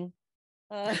blasphemizing.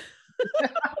 So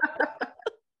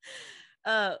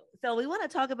we want to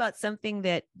talk about something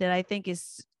that I think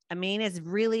is, I mean, is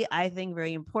really, I think,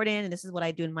 very important. And this is what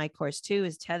I do in my course too,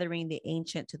 is tethering the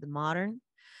ancient to the modern,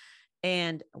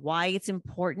 and why it's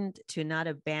important to not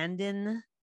abandon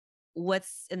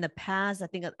what's in the past. I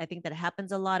think that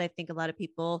happens a lot. I think a lot of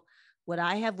people, what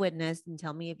I have witnessed, and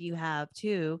tell me if you have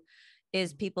too,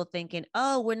 is people thinking,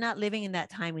 oh, we're not living in that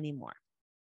time anymore.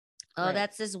 Oh,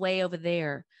 that's this way over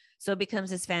there. So it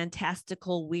becomes this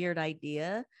fantastical, weird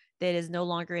idea that is no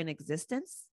longer in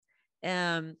existence.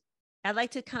 I'd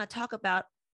like to kind of talk about,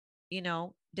 you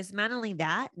know, dismantling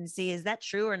that and see, is that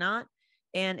true or not?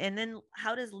 And then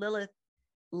how does Lilith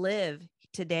live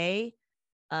today?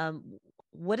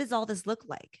 What does all this look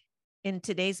like in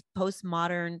today's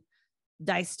postmodern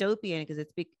dystopian, because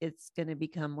it's going to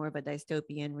become more of a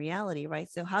dystopian reality,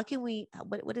 right? So how can we,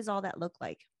 what does all that look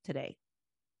like today?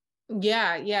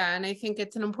 Yeah. And I think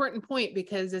it's an important point,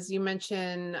 because as you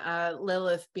mentioned,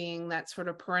 Lilith being that sort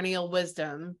of perennial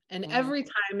wisdom, and every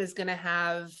time is going to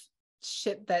have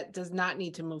shit that does not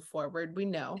need to move forward. We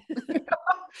know.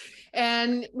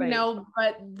 And, Right.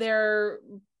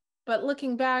 but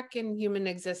looking back in human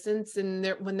existence, and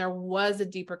when there was a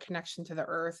deeper connection to the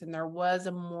earth, and there was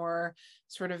a more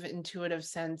sort of intuitive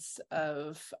sense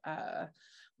of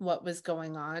what was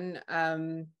going on,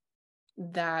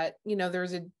 that,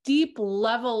 there's a deep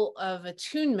level of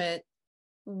attunement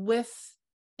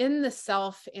within the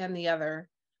self and the other,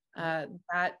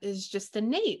 that is just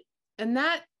innate. And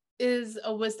that is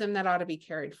a wisdom that ought to be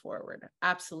carried forward.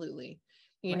 Absolutely.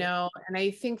 And I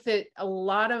think that a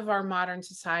lot of our modern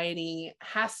society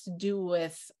has to do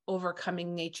with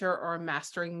overcoming nature, or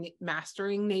mastering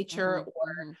nature,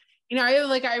 or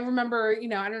I remember,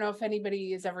 I don't know if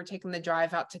anybody has ever taken the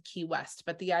drive out to Key West,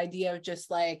 but the idea of just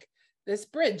like this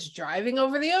bridge driving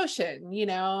over the ocean,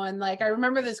 and like I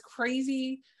remember this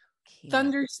crazy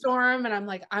thunderstorm, and I'm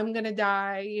like, I'm gonna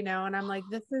die, and I'm like,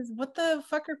 what the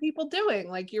fuck are people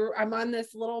doing? Like, I'm on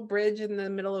this little bridge in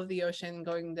the middle of the ocean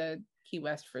going to Key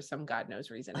West for some God knows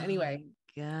reason. Anyway,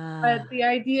 but the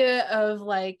idea of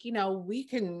like, we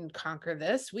can conquer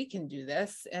this, we can do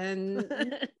this, and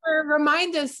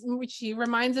she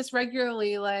reminds us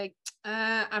regularly, like,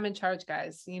 I'm in charge,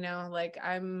 guys. Like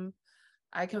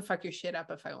I can fuck your shit up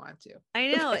if I want to. I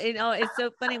know. It's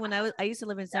so funny. When I used to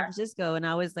live in San Francisco, and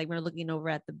I was like, we were looking over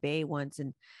at the bay once,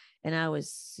 and I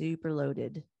was super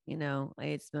loaded. I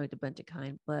had smoked a bunch of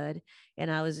kind bud, and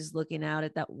I was just looking out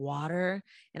at that water,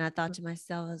 and I thought to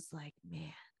myself, I was like,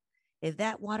 man, if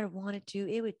that water wanted to,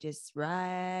 it would just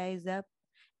rise up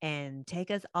and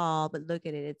take us all. But look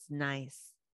at it. It's nice.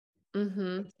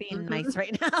 It's being nice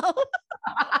right now.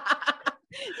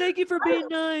 Thank you for being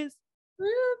nice.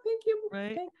 Thank you.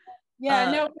 Right.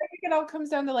 Yeah, no, I think it all comes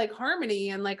down to like harmony,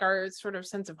 and like our sort of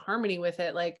sense of harmony with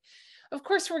it. Like, of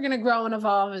course we're going to grow and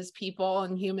evolve as people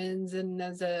and humans, and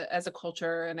as a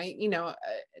culture. And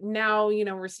now,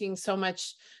 we're seeing so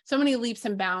many leaps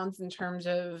and bounds in terms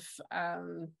of,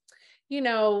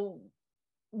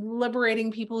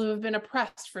 liberating people who have been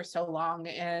oppressed for so long.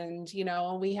 And,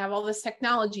 we have all this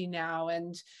technology now,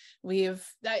 and we have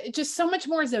just so much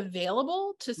more is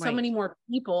available to so many more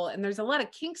people. And there's a lot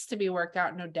of kinks to be worked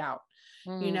out, no doubt,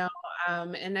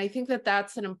 and I think that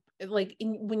that's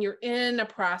when you're in a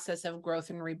process of growth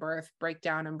and rebirth,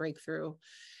 breakdown and breakthrough,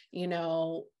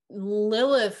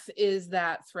 Lilith is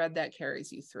that thread that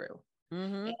carries you through.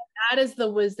 And that is the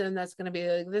wisdom that's going to be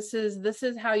like, this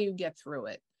is how you get through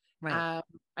it. Right.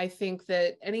 I think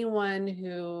that anyone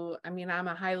who, I'm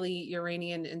a highly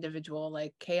Uranian individual,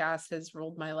 like chaos has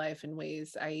ruled my life in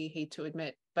ways I hate to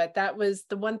admit, but that was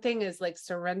the one thing, is like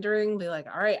surrendering, be like,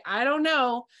 all right, I don't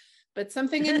know, but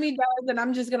something in me does, and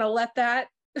I'm just going to let that.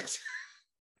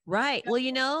 Right.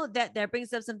 Well, that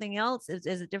brings up something else,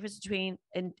 is a difference between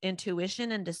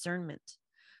intuition and discernment.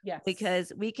 Yes.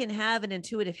 Because we can have an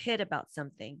intuitive hit about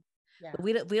something. Yeah.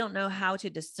 But we don't know how to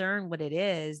discern what it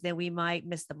is, then we might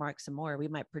miss the mark some more. We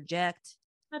might project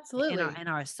absolutely in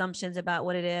our assumptions about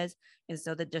what it is. And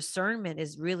so the discernment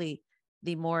is really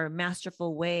the more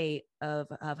masterful way of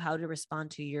how to respond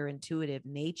to your intuitive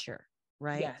nature.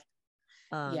 Right.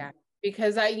 Yeah.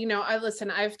 Because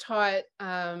I've taught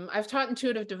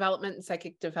intuitive development and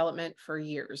psychic development for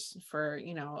years, for,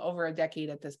 over a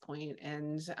decade at this point.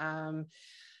 And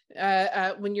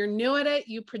when you're new at it,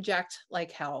 you project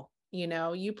like hell.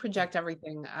 You project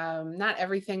everything, not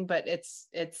everything, but it's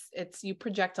you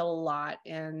project a lot.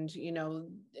 And,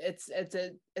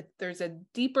 there's a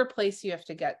deeper place you have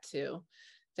to get to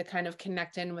kind of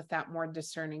connect in with that more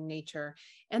discerning nature.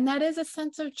 And that is a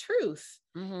sense of truth.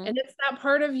 And it's that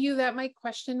part of you that might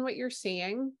question what you're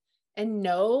seeing and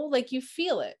know, like, you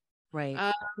feel it.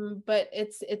 Right. But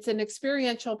it's an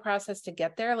experiential process to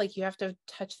get there. Like, you have to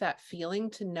touch that feeling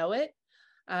to know it.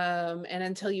 And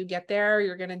until you get there,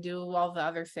 you're going to do all the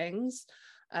other things.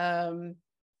 But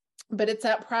it's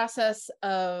that process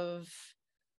of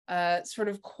sort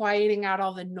of quieting out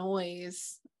all the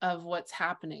noise of what's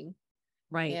happening.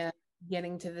 Right. And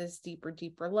getting to this deeper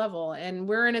level. And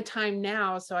we're in a time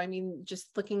now. So,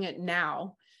 just looking at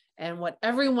now and what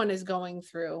everyone is going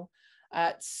through,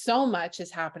 so much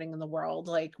is happening in the world,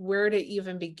 like where to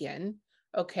even begin.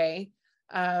 Okay.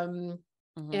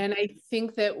 And I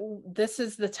think that this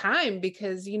is the time,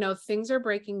 because, things are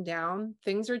breaking down,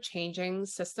 things are changing,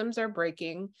 systems are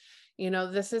breaking.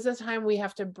 This is a time we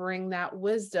have to bring that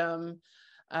wisdom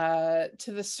to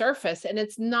the surface. And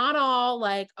it's not all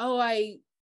like, oh, I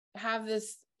have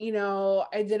this,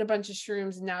 I did a bunch of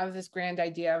shrooms and now I have this grand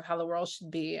idea of how the world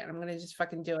should be, and I'm going to just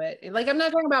fucking do it. Like, I'm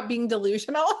not talking about being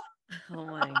delusional. Oh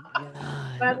my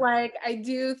But God. like, I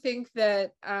do think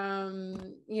that,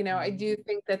 I do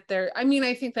think that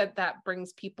I think that that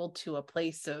brings people to a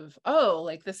place of, oh,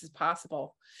 like this is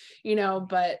possible,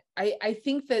 but I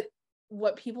think that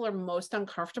what people are most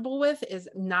uncomfortable with is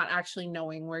not actually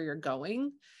knowing where you're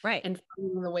going Right. and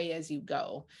finding the way as you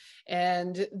go.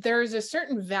 And there's a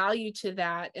certain value to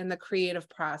that in the creative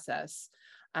process,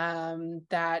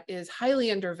 that is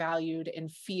highly undervalued and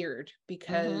feared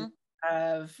because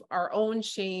Mm-hmm. of our own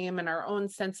shame and our own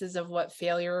senses of what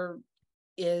failure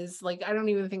is. Like, I don't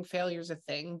even think failure is a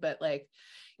thing, but like,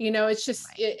 it's just,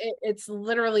 Right. it's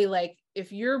literally like,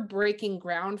 if you're breaking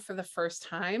ground for the first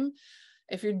time,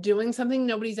 if you're doing something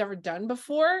nobody's ever done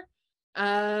before,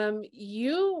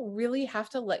 you really have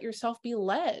to let yourself be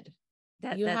led.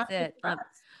 You That's have to it. trust.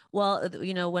 Well,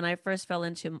 when I first fell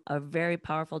into a very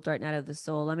powerful dark night of the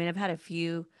soul, I mean, I've had a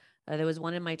few. There was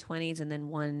one in my 20s and then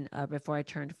one before I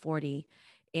turned 40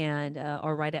 and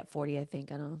or right at 40, I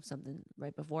think. I don't know, something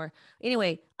right before.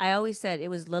 Anyway, I always said it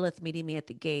was Lilith meeting me at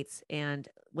the gates. And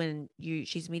when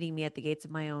she's meeting me at the gates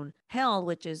of my own hell,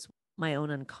 which is my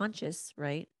own unconscious,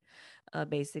 right?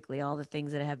 Basically all the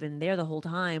things that have been there the whole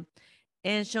time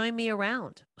and showing me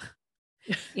around.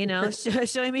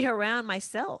 Showing me around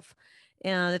myself,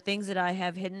 the things that I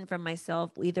have hidden from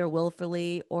myself, either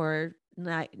willfully or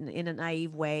not in a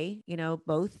naive way,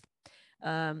 both.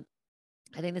 Um,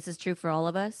 I think this is true for all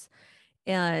of us.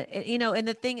 And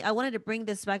the thing I wanted to bring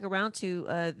this back around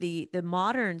to the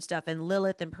modern stuff and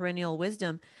Lilith and perennial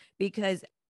wisdom, because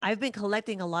I've been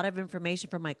collecting a lot of information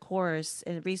from my course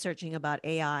and researching about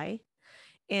AI,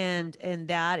 and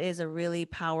that is a really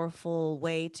powerful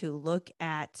way to look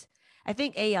at. I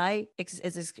think AI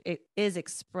is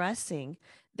expressing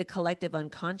the collective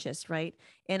unconscious, right?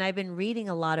 And I've been reading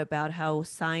a lot about how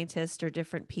scientists or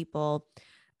different people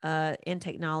in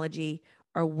technology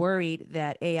are worried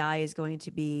that AI is going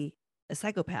to be a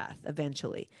psychopath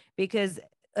eventually, because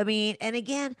I mean, and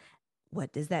again,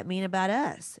 what does that mean about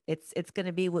us? It's going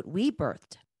to be what we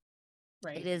birthed.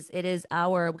 It Right. is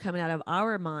our coming out of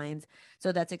our minds.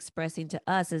 So that's expressing to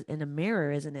us as in a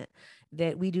mirror, isn't it?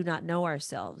 That we do not know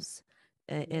ourselves.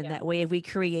 And Yeah. that way, if we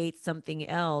create something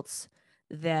else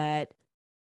that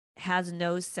has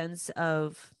no sense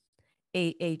of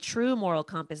a true moral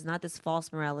compass, not this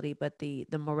false morality, but the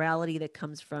morality that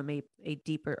comes from a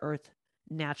deeper earth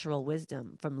natural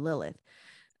wisdom from Lilith.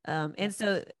 Yeah. And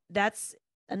so that's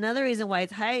another reason why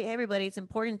it's, hi everybody, it's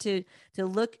important to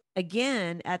look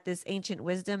again at this ancient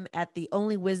wisdom, at the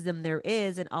only wisdom there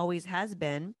is and always has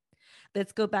been.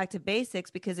 Let's go back to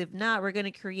basics, because if not, we're going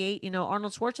to create,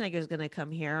 Arnold Schwarzenegger is going to come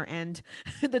here and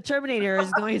the Terminator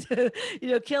is going to,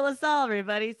 kill us all,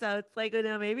 everybody. So it's like,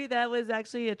 maybe that was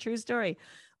actually a true story.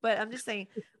 But I'm just saying,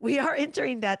 we are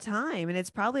entering that time, and it's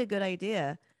probably a good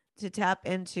idea to tap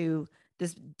into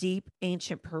this deep,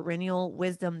 ancient, perennial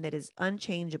wisdom that is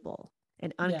unchangeable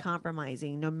and Yeah.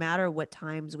 uncompromising, no matter what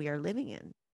times we are living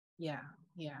in. Yeah.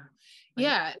 Yeah. Right.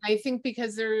 Yeah. I think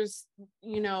because there's,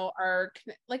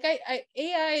 like,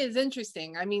 AI is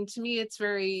interesting. I mean, to me,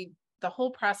 the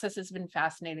whole process has been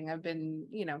fascinating. I've been,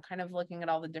 kind of looking at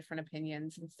all the different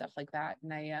opinions and stuff like that.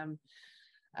 And I am,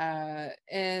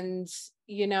 and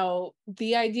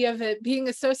the idea of it being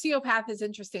a sociopath is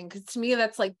interesting, because to me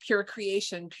that's like pure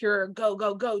creation, pure go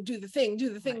go go, do the thing,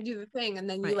 do the thing, Right. do the thing, and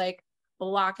then you Right. like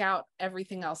block out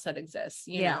everything else that exists.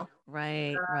 Yeah.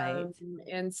 Right. Right.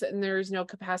 And there's no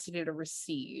capacity to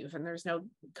receive, and there's no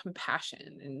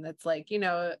compassion, and that's like,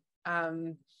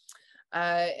 and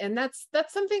that's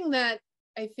something that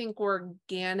I think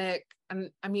organic.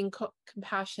 I mean,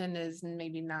 compassion is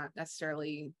maybe not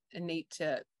necessarily innate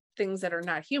to things that are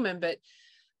not human, but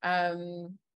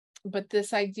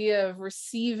this idea of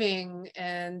receiving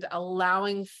and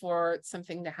allowing for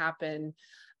something to happen,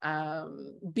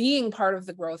 being part of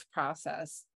the growth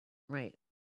process, Right.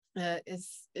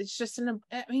 it's just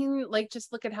I mean, like,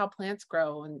 just look at how plants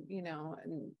grow, and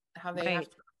and how they have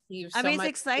Right. to receive I so mean, it's much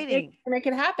exciting. to make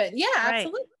it happen. Yeah, Right.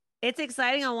 absolutely. It's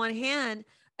exciting on one hand,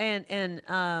 and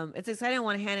it's exciting on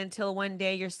one hand until one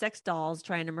day your sex doll's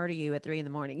trying to murder you at 3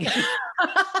 a.m.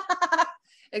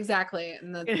 Exactly.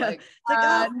 And that's It's like, like,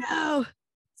 oh no,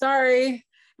 sorry.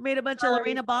 made a bunch of Sorry.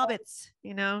 Lorena Bobbits,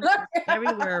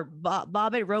 everywhere.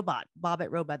 Bobbit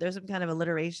robot. There's some kind of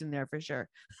alliteration there for sure.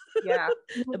 Yeah.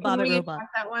 The Can Bobbit we robot. have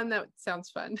that one? That sounds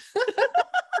fun.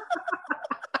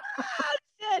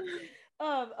 Shit.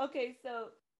 Okay, so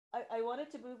I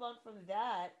wanted to move on from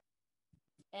that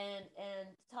and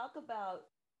talk about.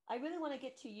 I really want to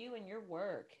get to you and your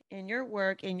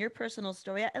your personal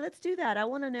story. Let's do that. I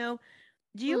want to know,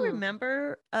 do you Hmm.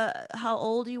 remember how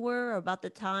old you were, or about the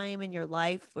time in your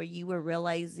life where you were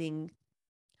realizing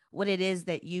what it is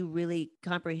that you really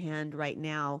comprehend right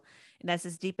now. And that's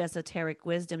this deep esoteric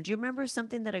wisdom. Do you remember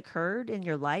something that occurred in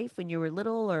your life when you were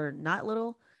little or not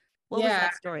little? What was Yeah.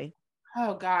 that story?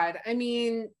 Oh God. I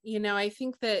mean, I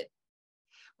think that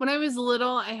when I was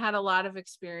little, I had a lot of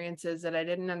experiences that I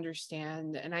didn't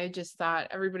understand. And I just thought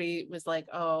everybody was like,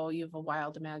 oh, you have a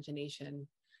wild imagination,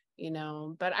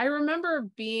 But I remember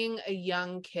being a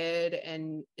young kid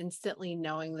and instantly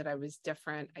knowing that I was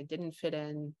different. I didn't fit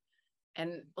in.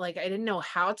 And like, I didn't know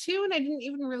how to, and I didn't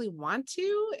even really want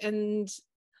to. And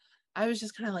I was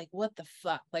just kind of like, what the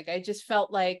fuck? Like, I just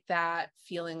felt like that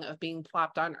feeling of being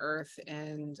plopped on earth.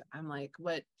 And I'm like,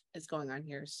 what is going on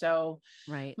here? So,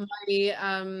 Right.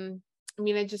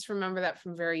 I just remember that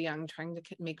from very young, trying to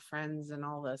make friends and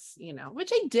all this,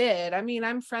 which I did. I mean,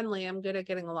 I'm friendly, I'm good at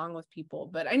getting along with people,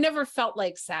 but I never felt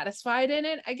like satisfied in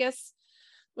it, I guess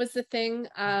was the thing.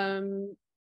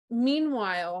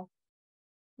 Meanwhile,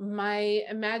 my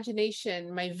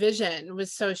imagination, my vision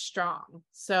was so strong.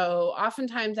 So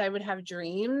oftentimes I would have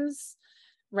dreams,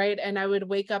 right? And I would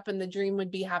wake up and the dream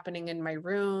would be happening in my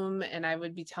room, and I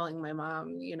would be telling my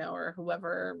mom, or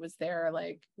whoever was there,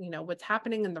 like, what's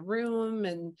happening in the room.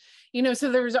 And,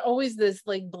 so there was always this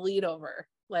like bleed over,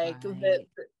 like Right.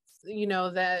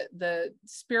 that the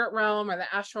spirit realm or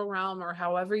the astral realm, or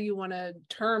however you want to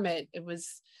term it, it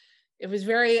was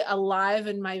very alive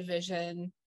in my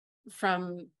vision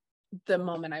from the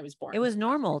moment I was born. It was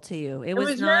normal to you. It It was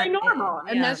was very not, normal.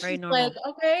 And yeah, that's very just like,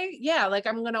 normal. okay, yeah, like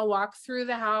I'm going to walk through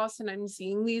the house and I'm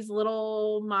seeing these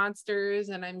little monsters,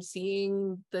 and I'm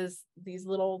seeing these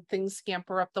little things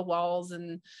scamper up the walls,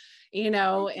 and,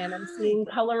 Oh my and I'm God. seeing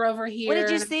color over What did here.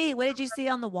 you see? What did you see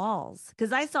on the walls?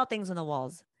 Because I saw things on the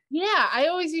walls. Yeah, I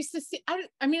always used to see,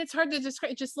 I mean, it's hard to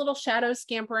describe, just little shadows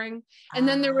scampering. And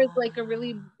then there was like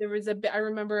Ah, I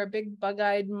remember a big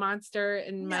bug-eyed monster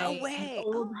in no my way.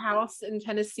 old Oh, house in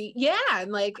Tennessee. Yeah.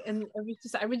 And it was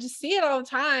just, I would just see it all the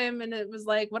time. And it was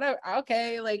like, whatever,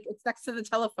 okay, like it's next to the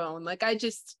telephone. Like I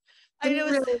just I mean, didn't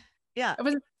it was, really, yeah. I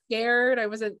wasn't scared. It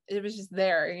was just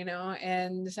there,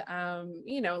 and,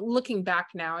 looking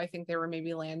back now, I think there were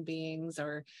maybe land beings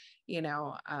or,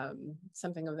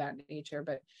 something of that nature.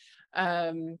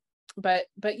 Um, but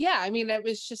yeah, I mean, it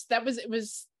was just, it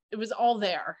was all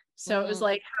there. So it was Mhm.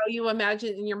 like how you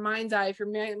imagine in your mind's eye, if your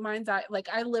mind's eye, like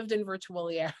I lived in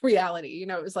virtual reality,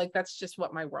 it was like, that's just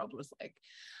what my world was like.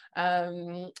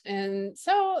 And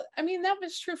so, I mean, that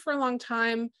was true for a long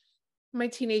time. My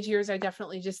teenage years, I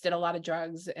definitely just did a lot of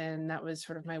drugs, and that was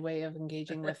sort of my way of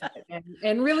engaging with it,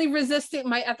 and really resisting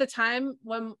at the time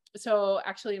so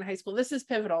actually in high school, this is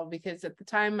pivotal because at the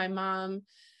time my mom,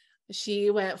 she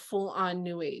went full on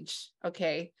new age.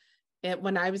 Okay.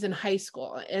 When I was in high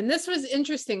school. And this was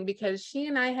interesting because she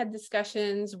and I had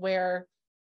discussions where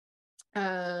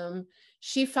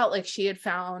she felt like she had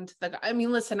found I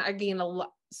mean, listen, I gained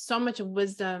so much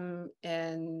wisdom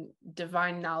and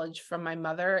divine knowledge from my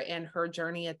mother and her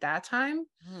journey at that time.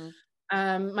 Mhm.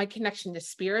 My connection to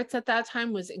spirits at that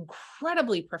time was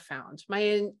incredibly profound.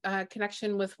 My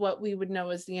connection with what we would know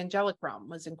as the angelic realm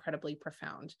was incredibly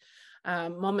profound.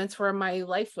 Moments where my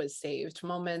life was saved,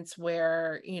 moments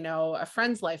where, a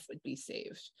friend's life would be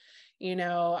saved,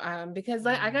 because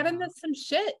I got into Wow. some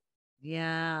shit.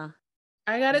 Yeah.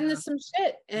 I got into Yeah. some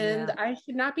shit, and Yeah. I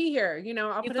should not be here.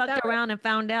 I'll You put it fucked that way. around and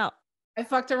found out. I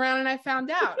fucked around and I found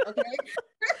out. Okay.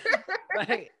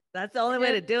 Right. That's the only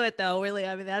way And, to do it, though. Really.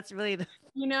 I mean, that's really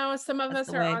some of that's us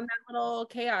the are way. on that little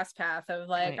chaos path of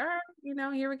like, Right. all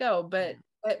right, here we go. Yeah.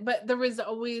 But there was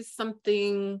always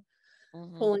something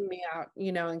Hmm. pulling me out,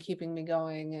 and keeping me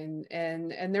going.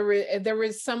 And there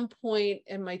was some point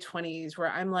in my 20s where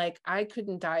I'm like, I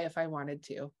couldn't die if I wanted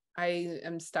to. I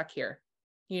am stuck here,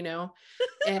 and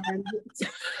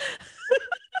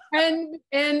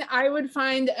and I would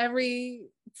find every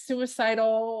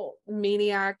suicidal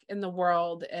maniac in the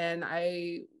world, and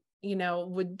I,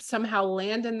 would somehow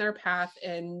land in their path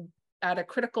and at a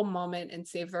critical moment and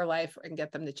save their life and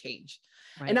get them to change.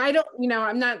 And Right. I don't,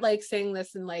 I'm not like saying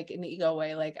this in like an ego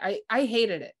way. Like I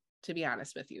hated it, to be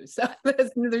honest with you. So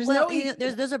there's Well, no ego.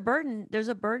 there's a burden. There's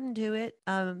a burden to it.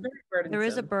 Very There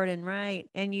is a burdensome. burden, right?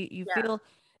 And you Yeah. feel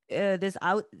you're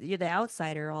the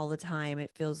outsider all the time.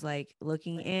 It feels like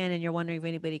looking in, and you're wondering if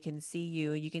anybody can see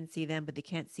you. You can see them, but they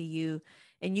can't see you,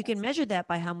 and you can Yes. measure that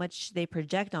by how much they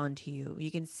project onto you. You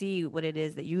can see what it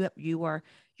is that you are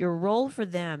your role for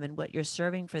them and what you're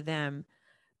serving for them.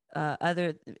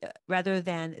 Other rather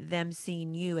than them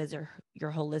seeing you as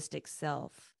your holistic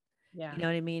self. You Yeah. know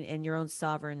what I mean? And your own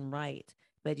sovereign right.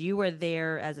 But you were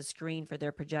there as a screen for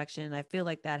their projection. I feel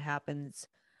like that happens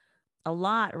a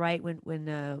lot, right?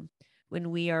 when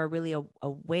we are really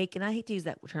awake, and I hate to use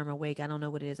that term awake. I don't know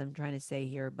what it is I'm trying to say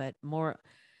here, but more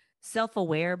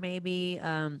self-aware, maybe,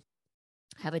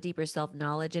 have a deeper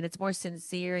self-knowledge, and it's more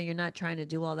sincere. You're not trying to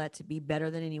do all that to be better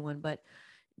than anyone, but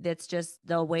that's just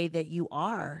the way that you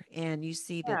are. And you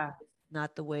see that Yeah.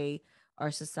 not the way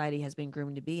our society has been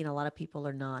groomed to be. And a lot of people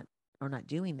are not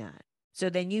doing that. So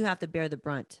then you have to bear the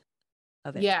brunt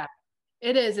of it. Yeah.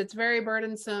 It is. It's very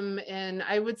burdensome. And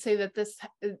I would say that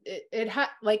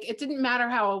like, it didn't matter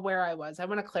how aware I was. I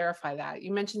want to clarify that.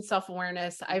 You mentioned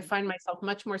self-awareness. I find myself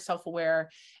much more self-aware.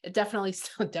 It definitely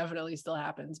still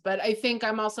happens. But I think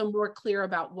I'm also more clear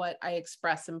about what I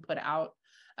express and put out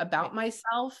about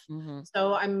myself. Mm-hmm.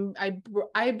 So I'm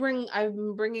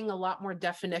bringing a lot more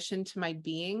definition to my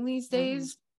being these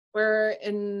days, where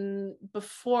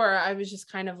before I was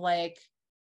just kind of like,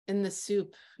 in the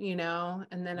soup, and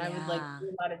then I would like do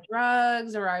a lot of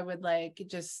drugs, or I would like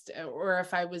just, or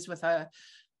if I was with a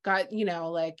guy,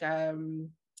 like,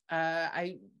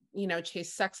 I,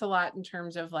 chase sex a lot in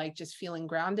terms of like just feeling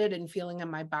grounded and feeling in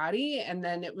my body. And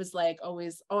then it was like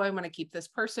always, oh, I want to keep this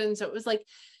person. So it was like,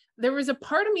 there was a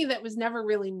part of me that was never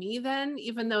really me then,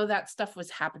 even though that stuff was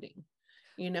happening,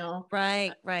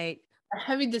 Right. a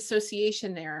heavy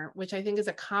dissociation there, which I think is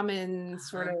a common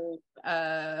sort of,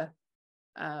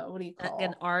 what do you call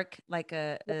an arc, like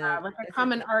a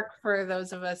common arc for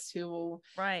those of us who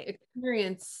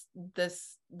experience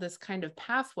this kind of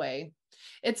pathway.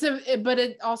 But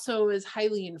it also is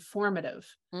highly informative.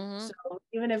 So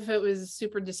even if it was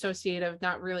super dissociative,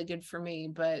 not really good for me,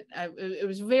 but it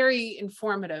was very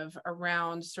informative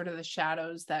around sort of the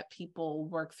shadows that people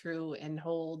work through and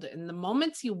hold, and the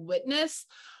moments you witness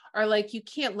are like, you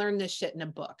can't learn this shit in a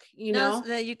book, No,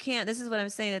 that you can't. This is what I'm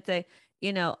saying, that they,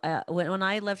 when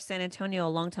I left San Antonio a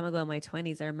long time ago in my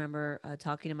 20s, I remember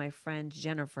talking to my friend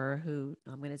Jennifer, who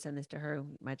I'm going to send this to her,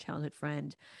 my childhood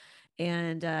friend.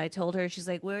 And I told her, she's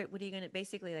like, what are you going to,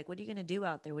 basically, like, what are you going to do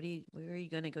out there? Where are you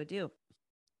going to go do?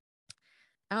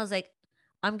 I was like,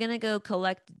 I'm going to go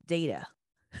collect data.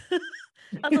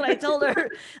 That's what I told her.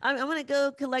 I'm going to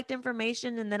go collect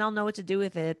information, and then I'll know what to do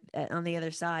with it on the other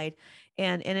side.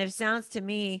 And it sounds to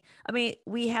me, I mean,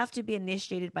 we have to be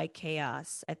initiated by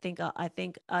chaos. I think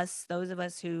those of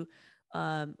us who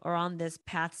are on this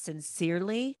path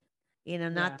sincerely,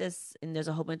 not this, and there's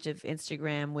a whole bunch of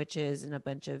Instagram witches and a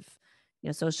bunch of,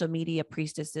 social media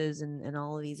priestesses and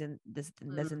all of these and this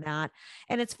and this and that.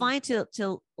 And it's fine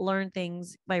to learn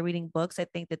things by reading books. I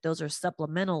think that those are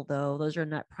supplemental, though. Those are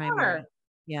not primary. Sure.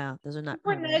 Yeah, those are not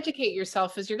important primary. to educate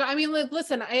yourself as you're going. I mean,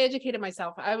 listen, I educated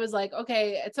myself. I was like,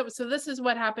 okay, so this is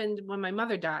what happened when my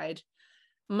mother died.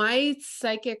 My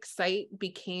psychic sight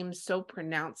became so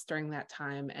pronounced during that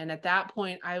time. And at that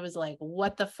point, I was like,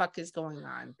 what the fuck is going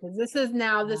on? Because this is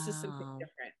something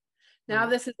different. Now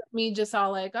this is me just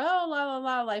all like, oh, la, la,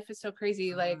 la, life is so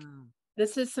crazy. Like,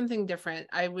 this is something different.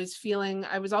 I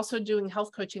was also doing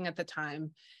health coaching at the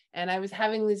time. And I was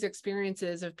having these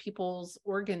experiences of people's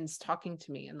organs talking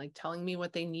to me and like telling me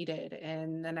what they needed.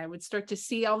 And then I would start to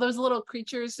see all those little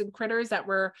creatures and critters that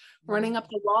were running up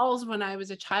the walls when I was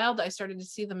a child. I started to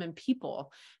see them in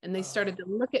people, and they started to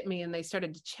look at me and they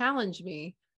started to challenge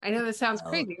me. I know this sounds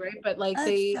crazy, right? But like that's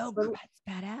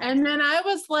badass. And then I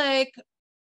was like,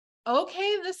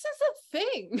 okay, this is a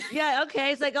thing. Yeah,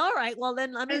 okay. It's like, all right, well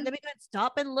then let me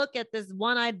stop and look at this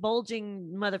one-eyed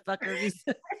bulging motherfucker who's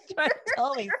trying to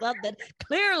tell me something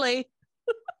clearly.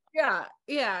 Yeah.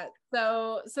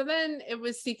 So then it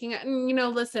was seeking,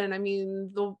 and listen, I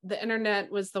mean, the internet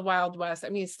was the Wild West. I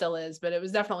mean, it still is, but it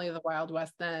was definitely the Wild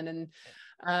West then. And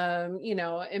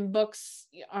in books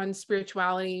on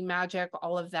spirituality, magic,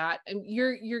 all of that, and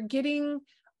you're getting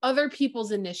other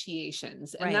people's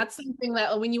initiations. And that's something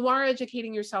that when you are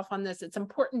educating yourself on this, it's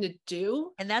important to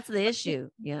do. And that's the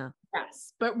issue. Yeah.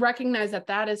 Yes. But recognize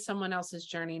that is someone else's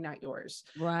journey, not yours.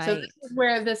 Right. So this is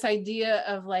where this idea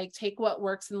of like, take what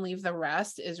works and leave the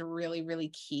rest is really, really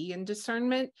key in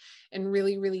discernment, and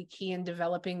really, really key in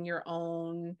developing your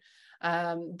own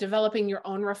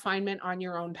refinement on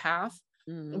your own path.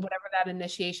 Whatever that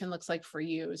initiation looks like for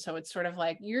you. So it's sort of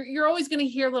like you're always going to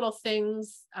hear little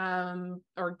things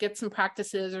or get some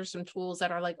practices or some tools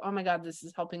that are like, oh my God, this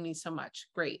is helping me so much.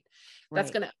 Great.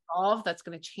 That's going to evolve. That's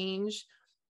going to change.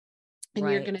 And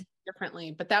you're going to do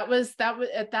differently. But that was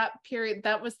at that period.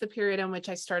 That was the period in which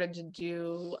I started to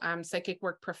do psychic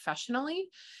work professionally.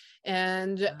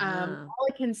 And all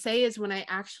I can say is when I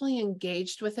actually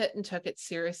engaged with it and took it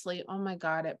seriously, oh my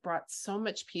God, it brought so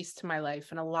much peace to my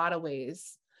life in a lot of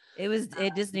ways.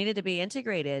 It just needed to be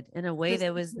integrated in a way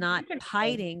that was not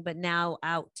hiding, but now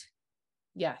out.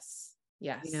 Yes.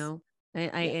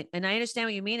 And I understand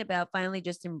what you mean about finally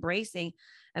just embracing.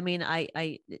 I mean,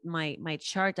 my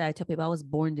chart, I tell people I was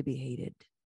born to be hated.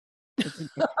 It's in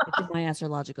my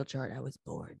astrological chart. I was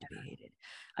born to be hated.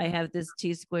 I have this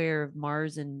T-square of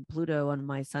Mars and Pluto on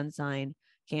my sun sign,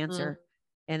 Cancer.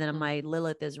 And then my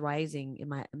Lilith is rising in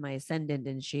my ascendant,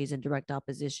 and she's in direct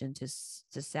opposition to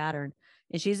Saturn,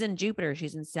 and she's in Jupiter.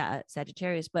 She's in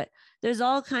Sagittarius. But there's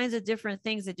all kinds of different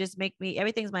things that just make me,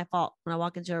 everything's my fault when I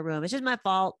walk into a room. It's just my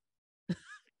fault,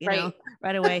 you know,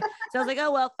 right away. So I was like,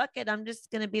 oh, well, fuck it. I'm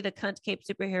just going to be the cunt cape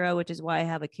superhero, which is why I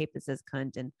have a cape that says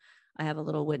cunt. And I have a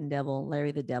little wooden devil,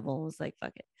 Larry the Devil. It's like,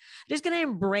 fuck it. I'm just going to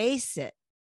embrace it.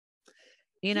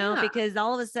 You know, because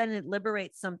all of a sudden it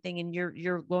liberates something, and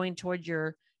you're going towards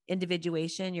your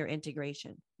individuation, your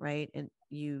integration, right? And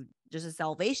there's a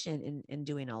salvation in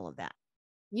doing all of that.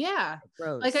 Yeah.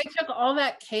 Like I took all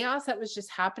that chaos that was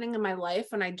just happening in my life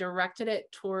and I directed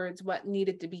it towards what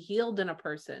needed to be healed in a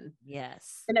person.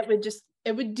 Yes. And it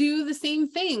would do the same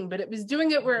thing, but it was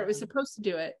doing it where it was supposed to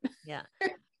do it. Yeah.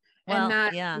 And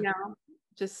not, you know,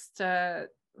 just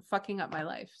fucking up my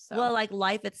life. So, well, like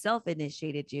life itself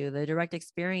initiated you, the direct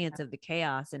experience of the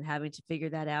chaos and having to figure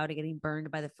that out and getting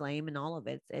burned by the flame and all of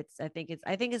it. I think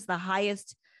it's the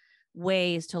highest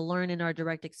ways to learn in our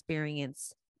direct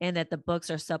experience, and that the books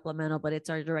are supplemental, but it's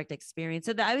our direct experience.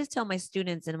 So that I always tell my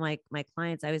students and my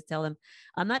clients, I always tell them,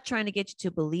 I'm not trying to get you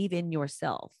to believe in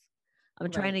yourself. I'm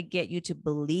trying to get you to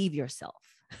believe yourself.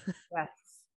 Yes.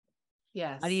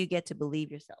 Yes. How do you get to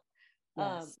believe yourself?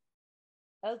 Yes.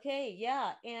 Okay.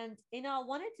 Yeah. And, you know, I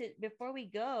wanted to, before we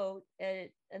go,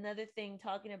 another thing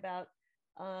talking about,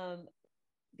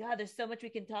 God, there's so much we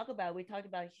can talk about. We talked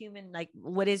about human, like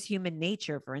what is human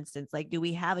nature, for instance, like, do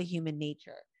we have a human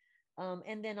nature?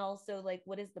 And then also like,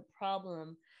 what is the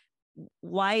problem?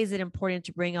 Why is it important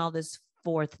to bring all this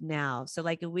forth now? So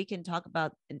like, if we can talk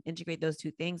about and integrate those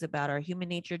two things about our human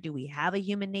nature, do we have a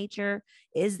human nature?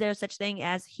 Is there such thing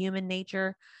as human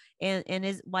nature?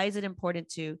 And why is it important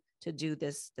to do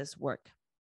this work?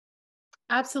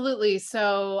 Absolutely.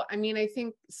 So, I mean, I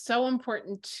think so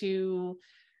important to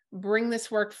bring this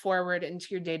work forward into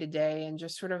your day to day and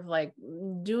just sort of like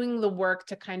doing the work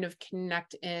to kind of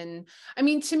connect in. I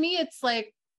mean, to me, it's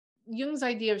like Jung's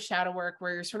idea of shadow work,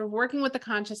 where you're sort of working with the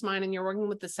conscious mind and you're working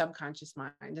with the subconscious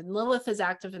mind. And Lilith is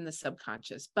active in the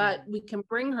subconscious, but we can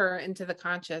bring her into the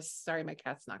conscious. Sorry, my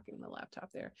cat's knocking the laptop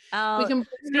there. Oh,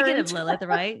 speaking of Lilith,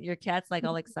 right? Your cat's like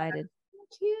all excited.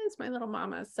 She is my little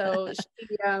mama. So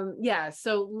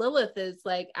so Lilith is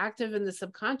like active in the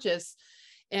subconscious.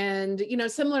 And, you know,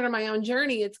 similar to my own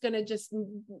journey, it's going to just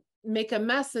make a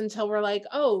mess until we're like,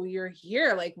 oh, you're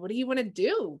here. Like, what do you want to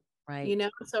do? Right. You know,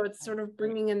 so it's sort of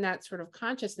bringing in that sort of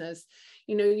consciousness.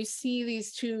 You know, you see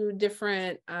these two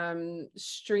different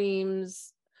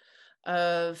streams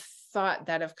of thought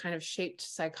that have kind of shaped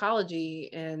psychology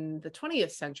in the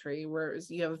 20th century,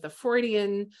 whereas you have the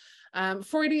Freudian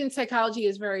psychology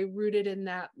is very rooted in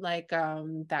that, like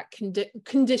that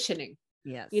conditioning.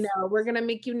 Yes. You know, we're going to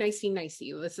make you nicey.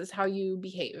 This is how you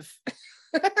behave.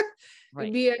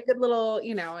 Right. Be a good little,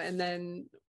 you know, and then,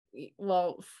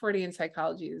 well, Freudian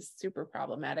psychology is super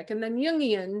problematic. And then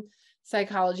Jungian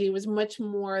psychology was much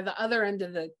more the other end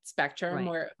of the spectrum,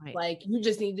 where like, you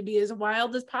just need to be as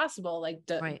wild as possible, like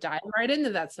dive right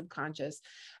into that subconscious.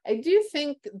 I do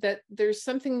think that there's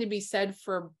something to be said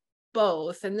for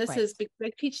both. And this is because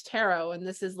I teach tarot, and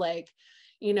this is like,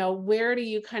 you know, where do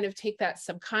you kind of take that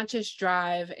subconscious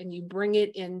drive and you bring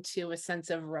it into a sense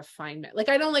of refinement? Like,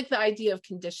 I don't like the idea of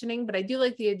conditioning, but I do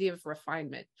like the idea of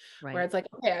refinement, where it's like,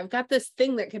 okay, I've got this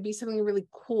thing that could be something really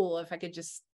cool if I could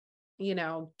just, you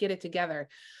know, get it together.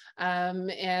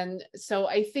 And so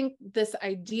I think this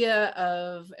idea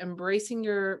of embracing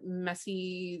your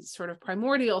messy sort of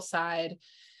primordial side,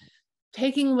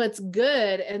 taking what's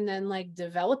good and then like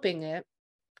developing it,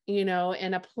 you know,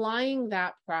 and applying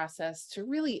that process to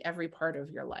really every part of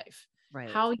your life,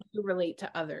 how you relate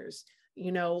to others,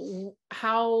 you know,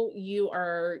 how you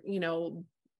are, you know,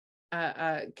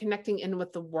 connecting in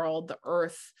with the world, the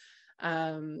earth.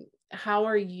 How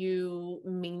are you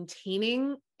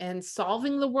maintaining and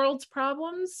solving the world's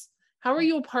problems? How are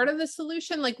you a part of the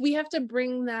solution? Like, we have to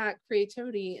bring that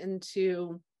creativity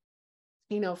into,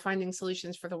 you know, finding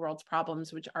solutions for the world's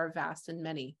problems, which are vast and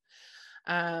many.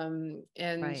 And,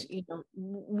 you know,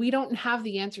 we don't have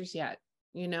the answers yet.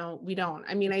 You know, we don't.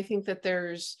 I mean, I think that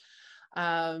there's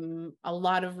a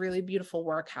lot of really beautiful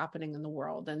work happening in the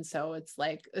world. And so it's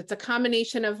like, it's a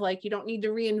combination of like, you don't need to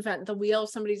reinvent the wheel. If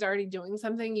somebody's already doing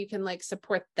something, you can like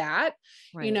support that,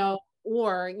 you know,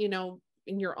 or, you know,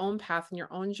 in your own path, in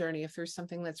your own journey, if there's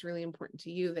something that's really important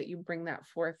to you, that you bring that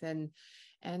forth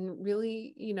and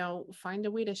really, find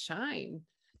a way to shine.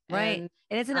 Right. And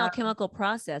it's an alchemical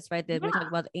process, right? That we talk Yeah.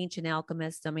 about ancient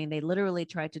alchemists. I mean, they literally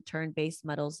tried to turn base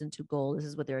metals into gold. This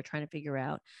is what they were trying to figure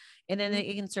out. And then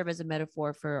it can serve as a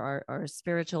metaphor for our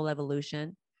spiritual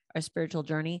evolution, our spiritual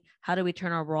journey. How do we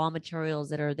turn our raw materials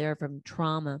that are there from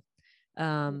trauma,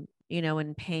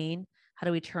 and pain? How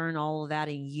do we turn all of that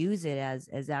and use it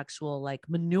as actual like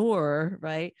manure,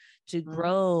 right? To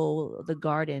grow the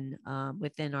garden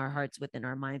within our hearts, within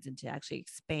our minds, and to actually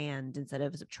expand instead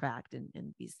of subtract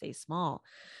and stay small.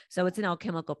 So it's an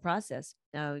alchemical process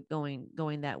going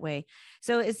that way.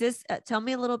 So is this, tell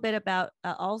me a little bit about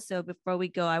also before we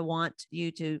go, I want you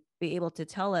to be able to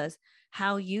tell us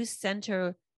how you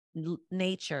center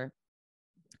nature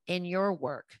in your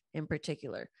work in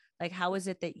particular. Like, how is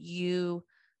it that you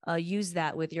use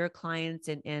that with your clients,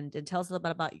 and tell us a little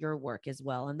bit about your work as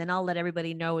well. And then I'll let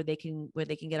everybody know where they can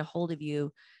get a hold of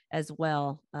you as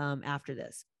well after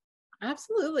this.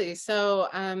 Absolutely. So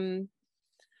I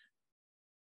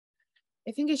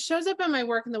think it shows up in my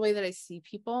work in the way that I see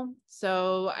people.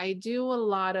 So I do a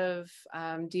lot of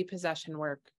depossession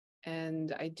work,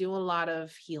 and I do a lot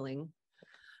of healing.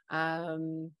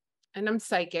 And I'm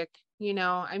psychic,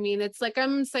 I mean, it's like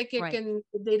I'm psychic in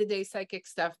the day-to-day psychic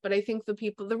stuff, but I think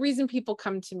the reason people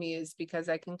come to me is because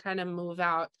I can kind of move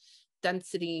out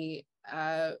density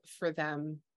for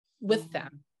them, with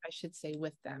them, I should say,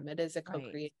 with them. It is a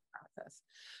co-creation process.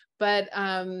 But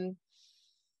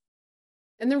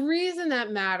and the reason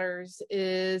that matters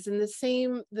is in the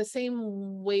same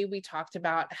way we talked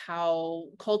about how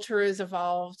culture has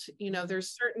evolved. There's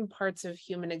certain parts of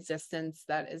human existence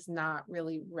that is not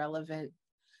really relevant,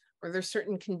 or there's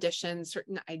certain conditions,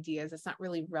 certain ideas that's not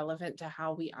really relevant to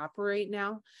how we operate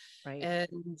now. Right.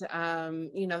 And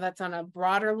that's on a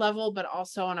broader level, but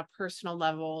also on a personal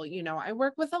level. I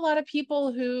work with a lot of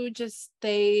people who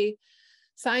they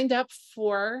signed up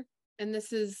for, and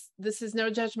this is no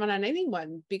judgment on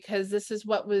anyone, because this is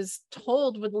what was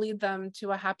told would lead them to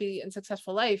a happy and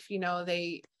successful life.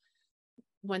 They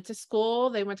went to school,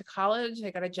 they went to college,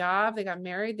 they got a job, they got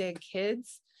married, they had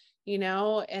kids,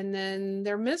 and then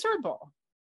they're miserable.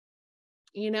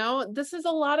 This is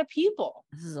a lot of people.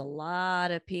 This is a lot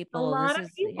of people. A lot this of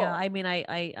is, people. yeah. I mean,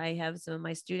 I have some of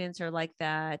my students are like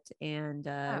that, and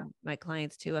my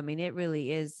clients too. I mean, it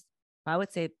really is, I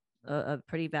would say, a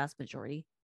pretty vast majority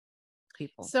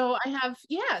people. So I have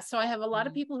a lot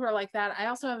of people who are like that. I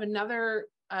also have another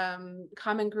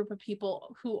common group of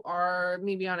people who are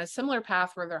maybe on a similar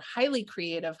path, where they're highly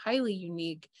creative, highly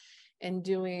unique, and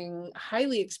doing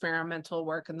highly experimental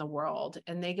work in the world,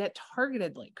 and they get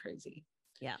targeted like crazy.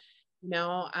 Yeah.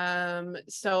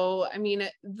 So I mean,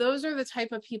 those are the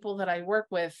type of people that I work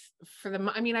with.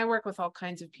 I work with all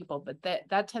kinds of people, but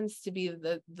that tends to be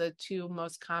the two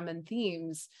most common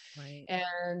themes. Right.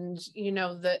 And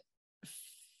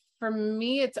for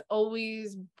me, it's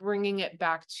always bringing it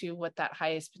back to what that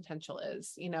highest potential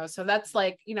is. So that's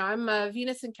like, I'm a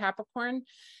Venus in Capricorn,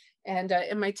 and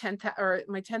in my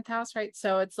 10th house, right?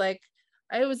 So it's like,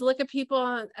 I always look at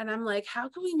people and I'm like, how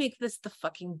can we make this the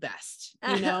fucking best?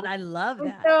 I love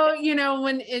that. So,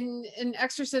 when in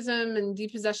exorcism and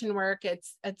depossession work,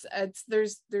 it's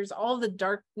there's all the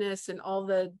darkness and all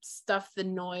the stuff, the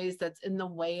noise that's in the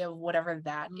way of whatever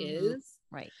that is.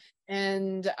 Right.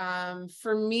 And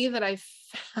for me, that I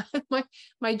found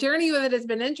my journey with it has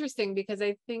been interesting, because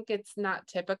I think it's not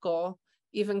typical,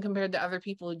 even compared to other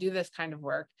people who do this kind of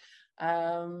work,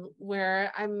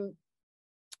 where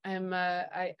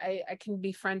I can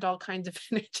befriend all kinds of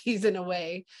energies in a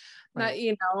way, but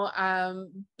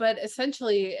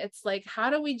essentially it's like, how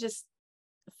do we just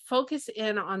focus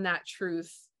in on that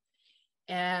truth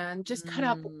and just cut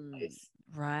out the noise?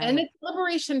 Right. And it's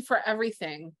liberation for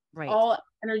everything, all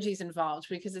energies involved,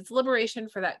 because it's liberation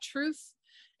for that truth.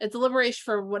 It's liberation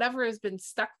for whatever has been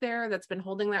stuck there, that's been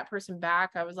holding that person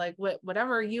back. I was like,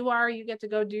 whatever you are, you get to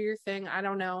go do your thing. I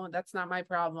don't know. That's not my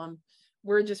problem.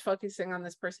 We're just focusing on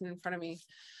this person in front of me.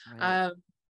 Right.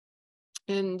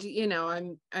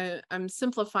 And I'm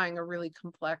simplifying a really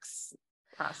complex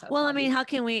process. Well, I mean, how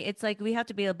can we, it's like, we have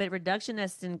to be a bit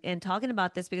reductionist in talking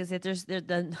about this, because there's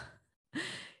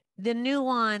the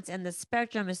nuance and the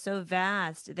spectrum is so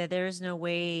vast that there is no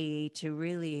way to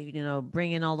really,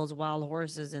 bring in all those wild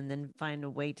horses and then find a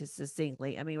way to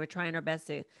succinctly, I mean, we're trying our best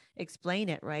to explain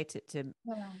it, right? To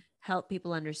help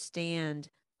people understand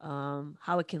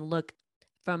how it can look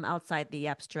from outside the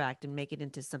abstract and make it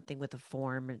into something with a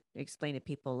form, and explain to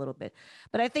people a little bit.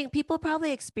 But I think people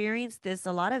probably experience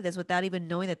a lot of this without even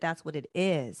knowing that that's what it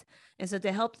is. And so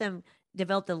to help them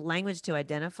develop the language to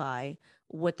identify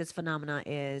what this phenomena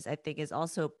is, I think is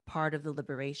also part of the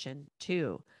liberation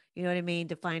too. You know what I mean?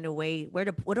 To find a way what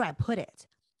do I put it?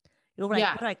 You know,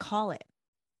 what do I call it?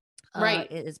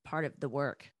 Right. It is part of the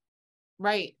work.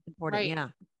 Right. Important. Right. Yeah.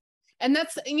 And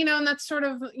that's, and that's sort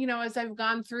of, as I've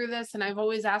gone through this, and I've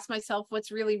always asked myself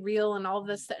what's really real and all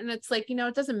this. And it's like,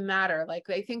 it doesn't matter. Like,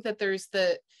 I think that there's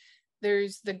the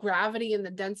gravity and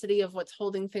the density of what's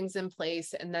holding things in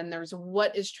place. And then there's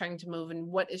what is trying to move and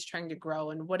what is trying to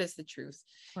grow and what is the truth.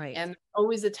 Right. And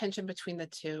always a tension between the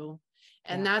two.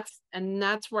 And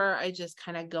that's where I just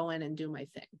kind of go in and do my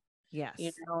thing. Yes.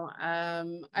 I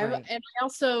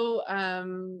also, I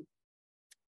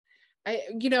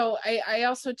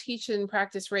also teach and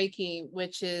practice Reiki,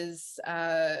 which is,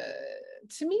 to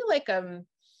me, like,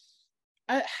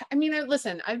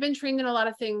 listen, I've been trained in a lot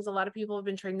of things. A lot of people have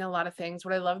been trained in a lot of things.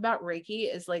 What I love about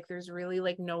Reiki is, like, there's really,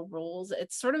 like, no rules.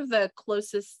 It's sort of the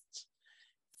closest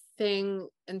thing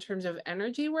in terms of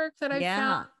energy work that I've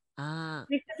found.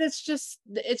 Because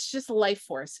it's just life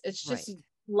force. It's just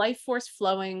life force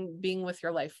flowing, being with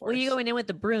your life force. Well, you're going in with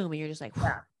the broom and you're just like,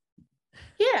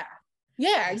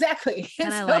 yeah, exactly.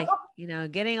 Kind of like,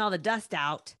 getting all the dust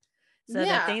out so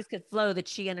that things could flow. The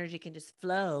chi energy can just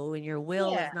flow and your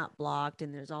will is not blocked.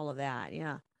 And there's all of that.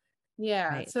 Yeah. Yeah.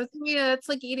 Right. So to me, it's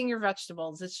like eating your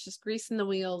vegetables. It's just greasing the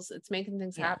wheels. It's making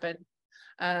things happen.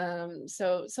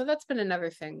 So that's been another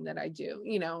thing that I do,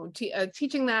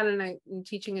 teaching that, and I'm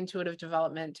teaching intuitive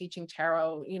development, teaching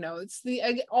tarot, it's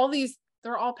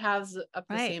they're all paths up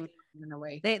the same in a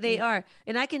way. They are.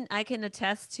 And I can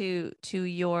attest to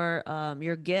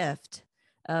your gift,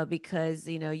 because,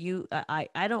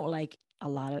 I don't like a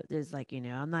lot of there's like,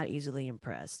 I'm not easily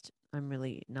impressed. I'm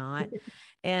really not.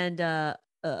 And,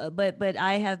 but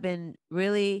I have been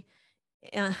really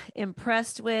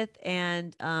impressed with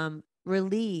and,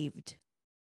 relieved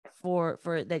for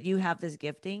that you have this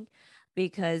gifting,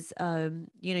 because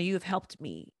you have helped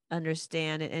me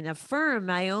understand and affirm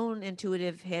my own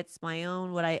intuitive hits, my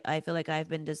own what I feel like I've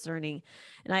been discerning,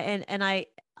 and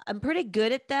I'm pretty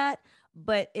good at that,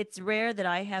 but it's rare that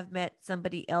I have met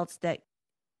somebody else that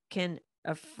can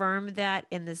affirm that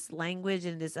in this language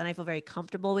and I feel very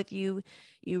comfortable with you.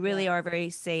 You really are a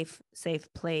very safe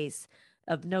place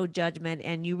of no judgment,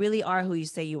 and you really are who you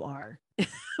say you are.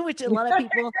 Which a lot of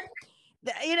people,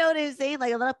 you know what I'm saying?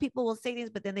 Like, a lot of people will say things,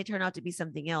 but then they turn out to be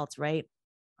something else. Right.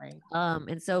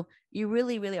 And so you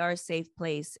really, really are a safe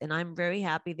place. And I'm very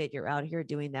happy that you're out here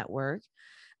doing that work,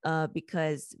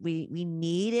 because we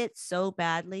need it so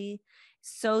badly,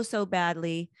 so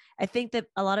badly. I think that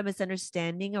a lot of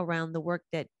misunderstanding around the work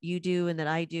that you do and that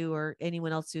I do, or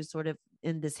anyone else who's sort of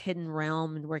in this hidden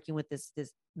realm and working with this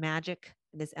magic,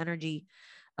 this energy,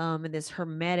 in this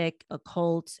hermetic,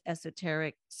 occult,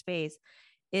 esoteric space,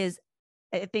 is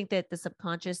I think that the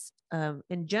subconscious,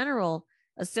 in general,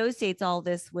 associates all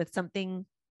this with something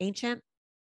ancient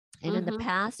and in the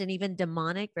past, and even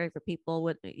demonic. For people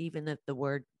with, even if the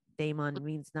word daemon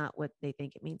means not what they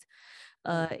think it means,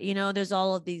 there's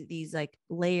all of these like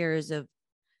layers of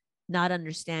not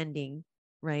understanding,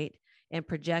 right, and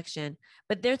projection.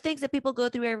 But there are things that people go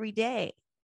through every day.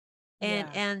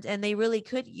 And they really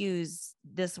could use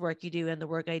this work you do and the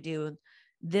work I do. And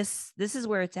this is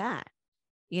where it's at,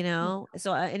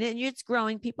 So, and it's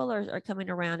growing. People are coming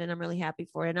around, and I'm really happy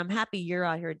for it. And I'm happy you're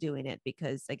out here doing it,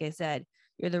 because, like I said,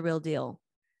 you're the real deal,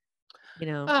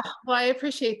 Well, I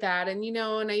appreciate that. And,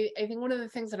 and I think one of the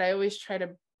things that I always try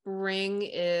to bring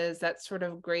is that sort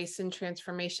of grace and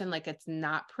transformation. Like, it's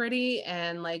not pretty,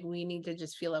 and like, we need to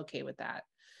just feel okay with that.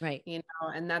 Right. And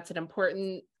that's an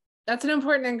important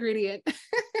ingredient.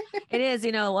 It is.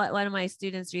 One of my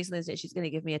students recently said she's going to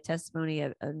give me a testimony,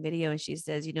 a video, and she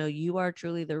says, you are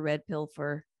truly the red pill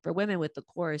for women with the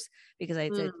course, because I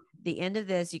said, the end of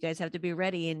this, you guys have to be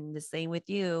ready, and the same with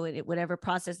you, and whatever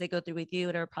process they go through with you,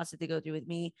 whatever process they go through with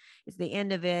me, it's the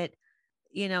end of it.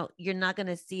 You're not going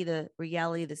to see the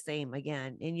reality the same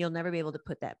again, and you'll never be able to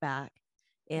put that back.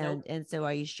 And so,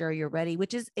 are you sure you're ready?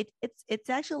 Which is, it's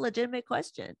actually a legitimate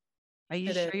question. Are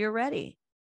you sure you're ready?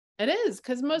 It is,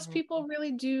 because most people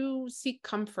really do seek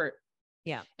comfort.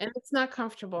 Yeah. And it's not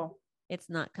comfortable. It's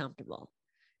not comfortable.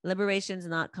 Liberation's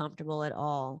not comfortable at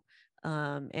all.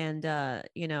 Sometimes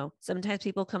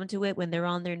people come to it when they're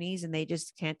on their knees and they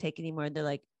just can't take anymore. They're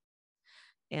like,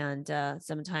 and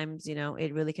sometimes,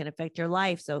 it really can affect your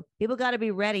life. So people got to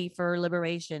be ready for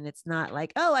liberation. It's not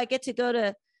like, oh, I get to go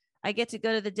to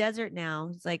the desert now.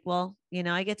 It's like, well,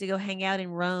 I get to go hang out in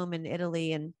Rome and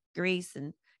Italy and Greece,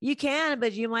 and you can,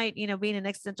 but you might, be in an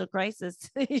existential crisis.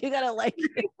 You gotta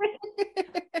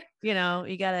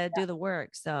you gotta do the work.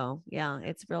 So yeah,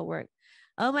 it's real work.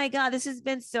 Oh my God, this has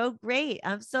been so great.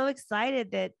 I'm so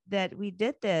excited that we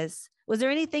did this. Was there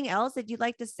anything else that you'd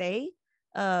like to say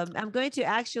I'm going to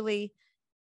actually,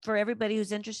 for everybody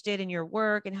who's interested in your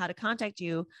work and how to contact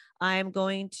you, I'm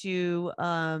going to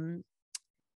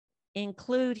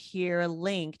include here a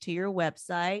link to your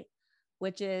website,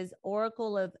 which is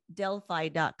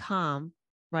oracleofdelphi.com,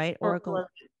 right? Oracle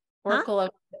of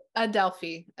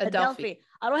Adelphi. Adelphi.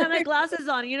 I don't have my glasses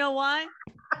on. You know why?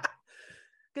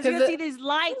 Because you can see these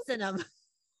lights in them.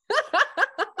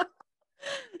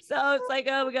 So it's like,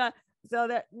 oh my God. So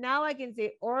that now I can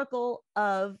see Oracle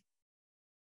of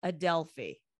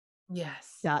Adelphi.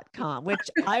 Yes. .com, which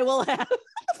I will have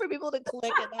for people to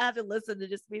click and not have to listen to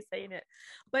just me saying it.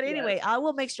 But anyway, yes. I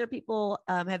will make sure people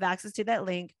have access to that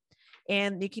link,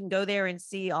 and you can go there and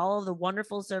see all of the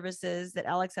wonderful services that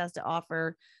Alex has to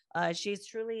offer. She's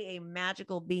truly a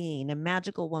magical being, a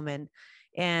magical woman.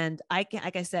 And I can,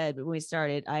 like I said, when we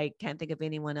started, I can't think of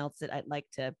anyone else that I'd like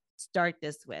to start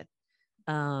this with.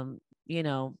 You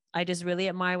know, I just really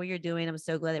admire what you're doing. I'm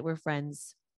so glad that we're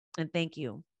friends, and thank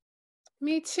you.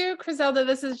 Me too, Griselda.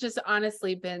 This has just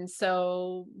honestly been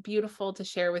so beautiful to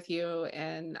share with you.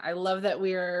 And I love that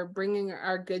we are bringing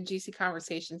our good, juicy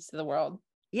conversations to the world.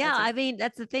 Yeah. I mean,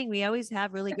 that's the thing. We always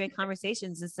have really great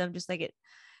conversations. And so just like it,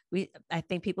 I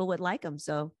think people would like them.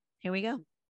 So here we go.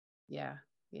 Yeah.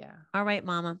 Yeah. All right,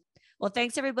 Mama. Well,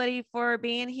 thanks everybody for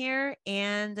being here.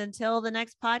 And until the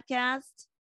next podcast,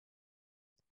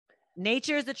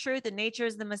 nature is the truth and nature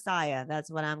is the Messiah.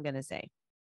 That's what I'm going to say.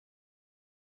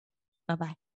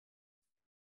 Bye-bye.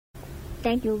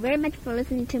 Thank you very much for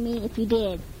listening to me. If you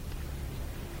did.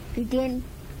 If you didn't,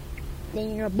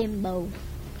 then you're a bimbo.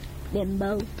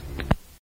 Bimbo.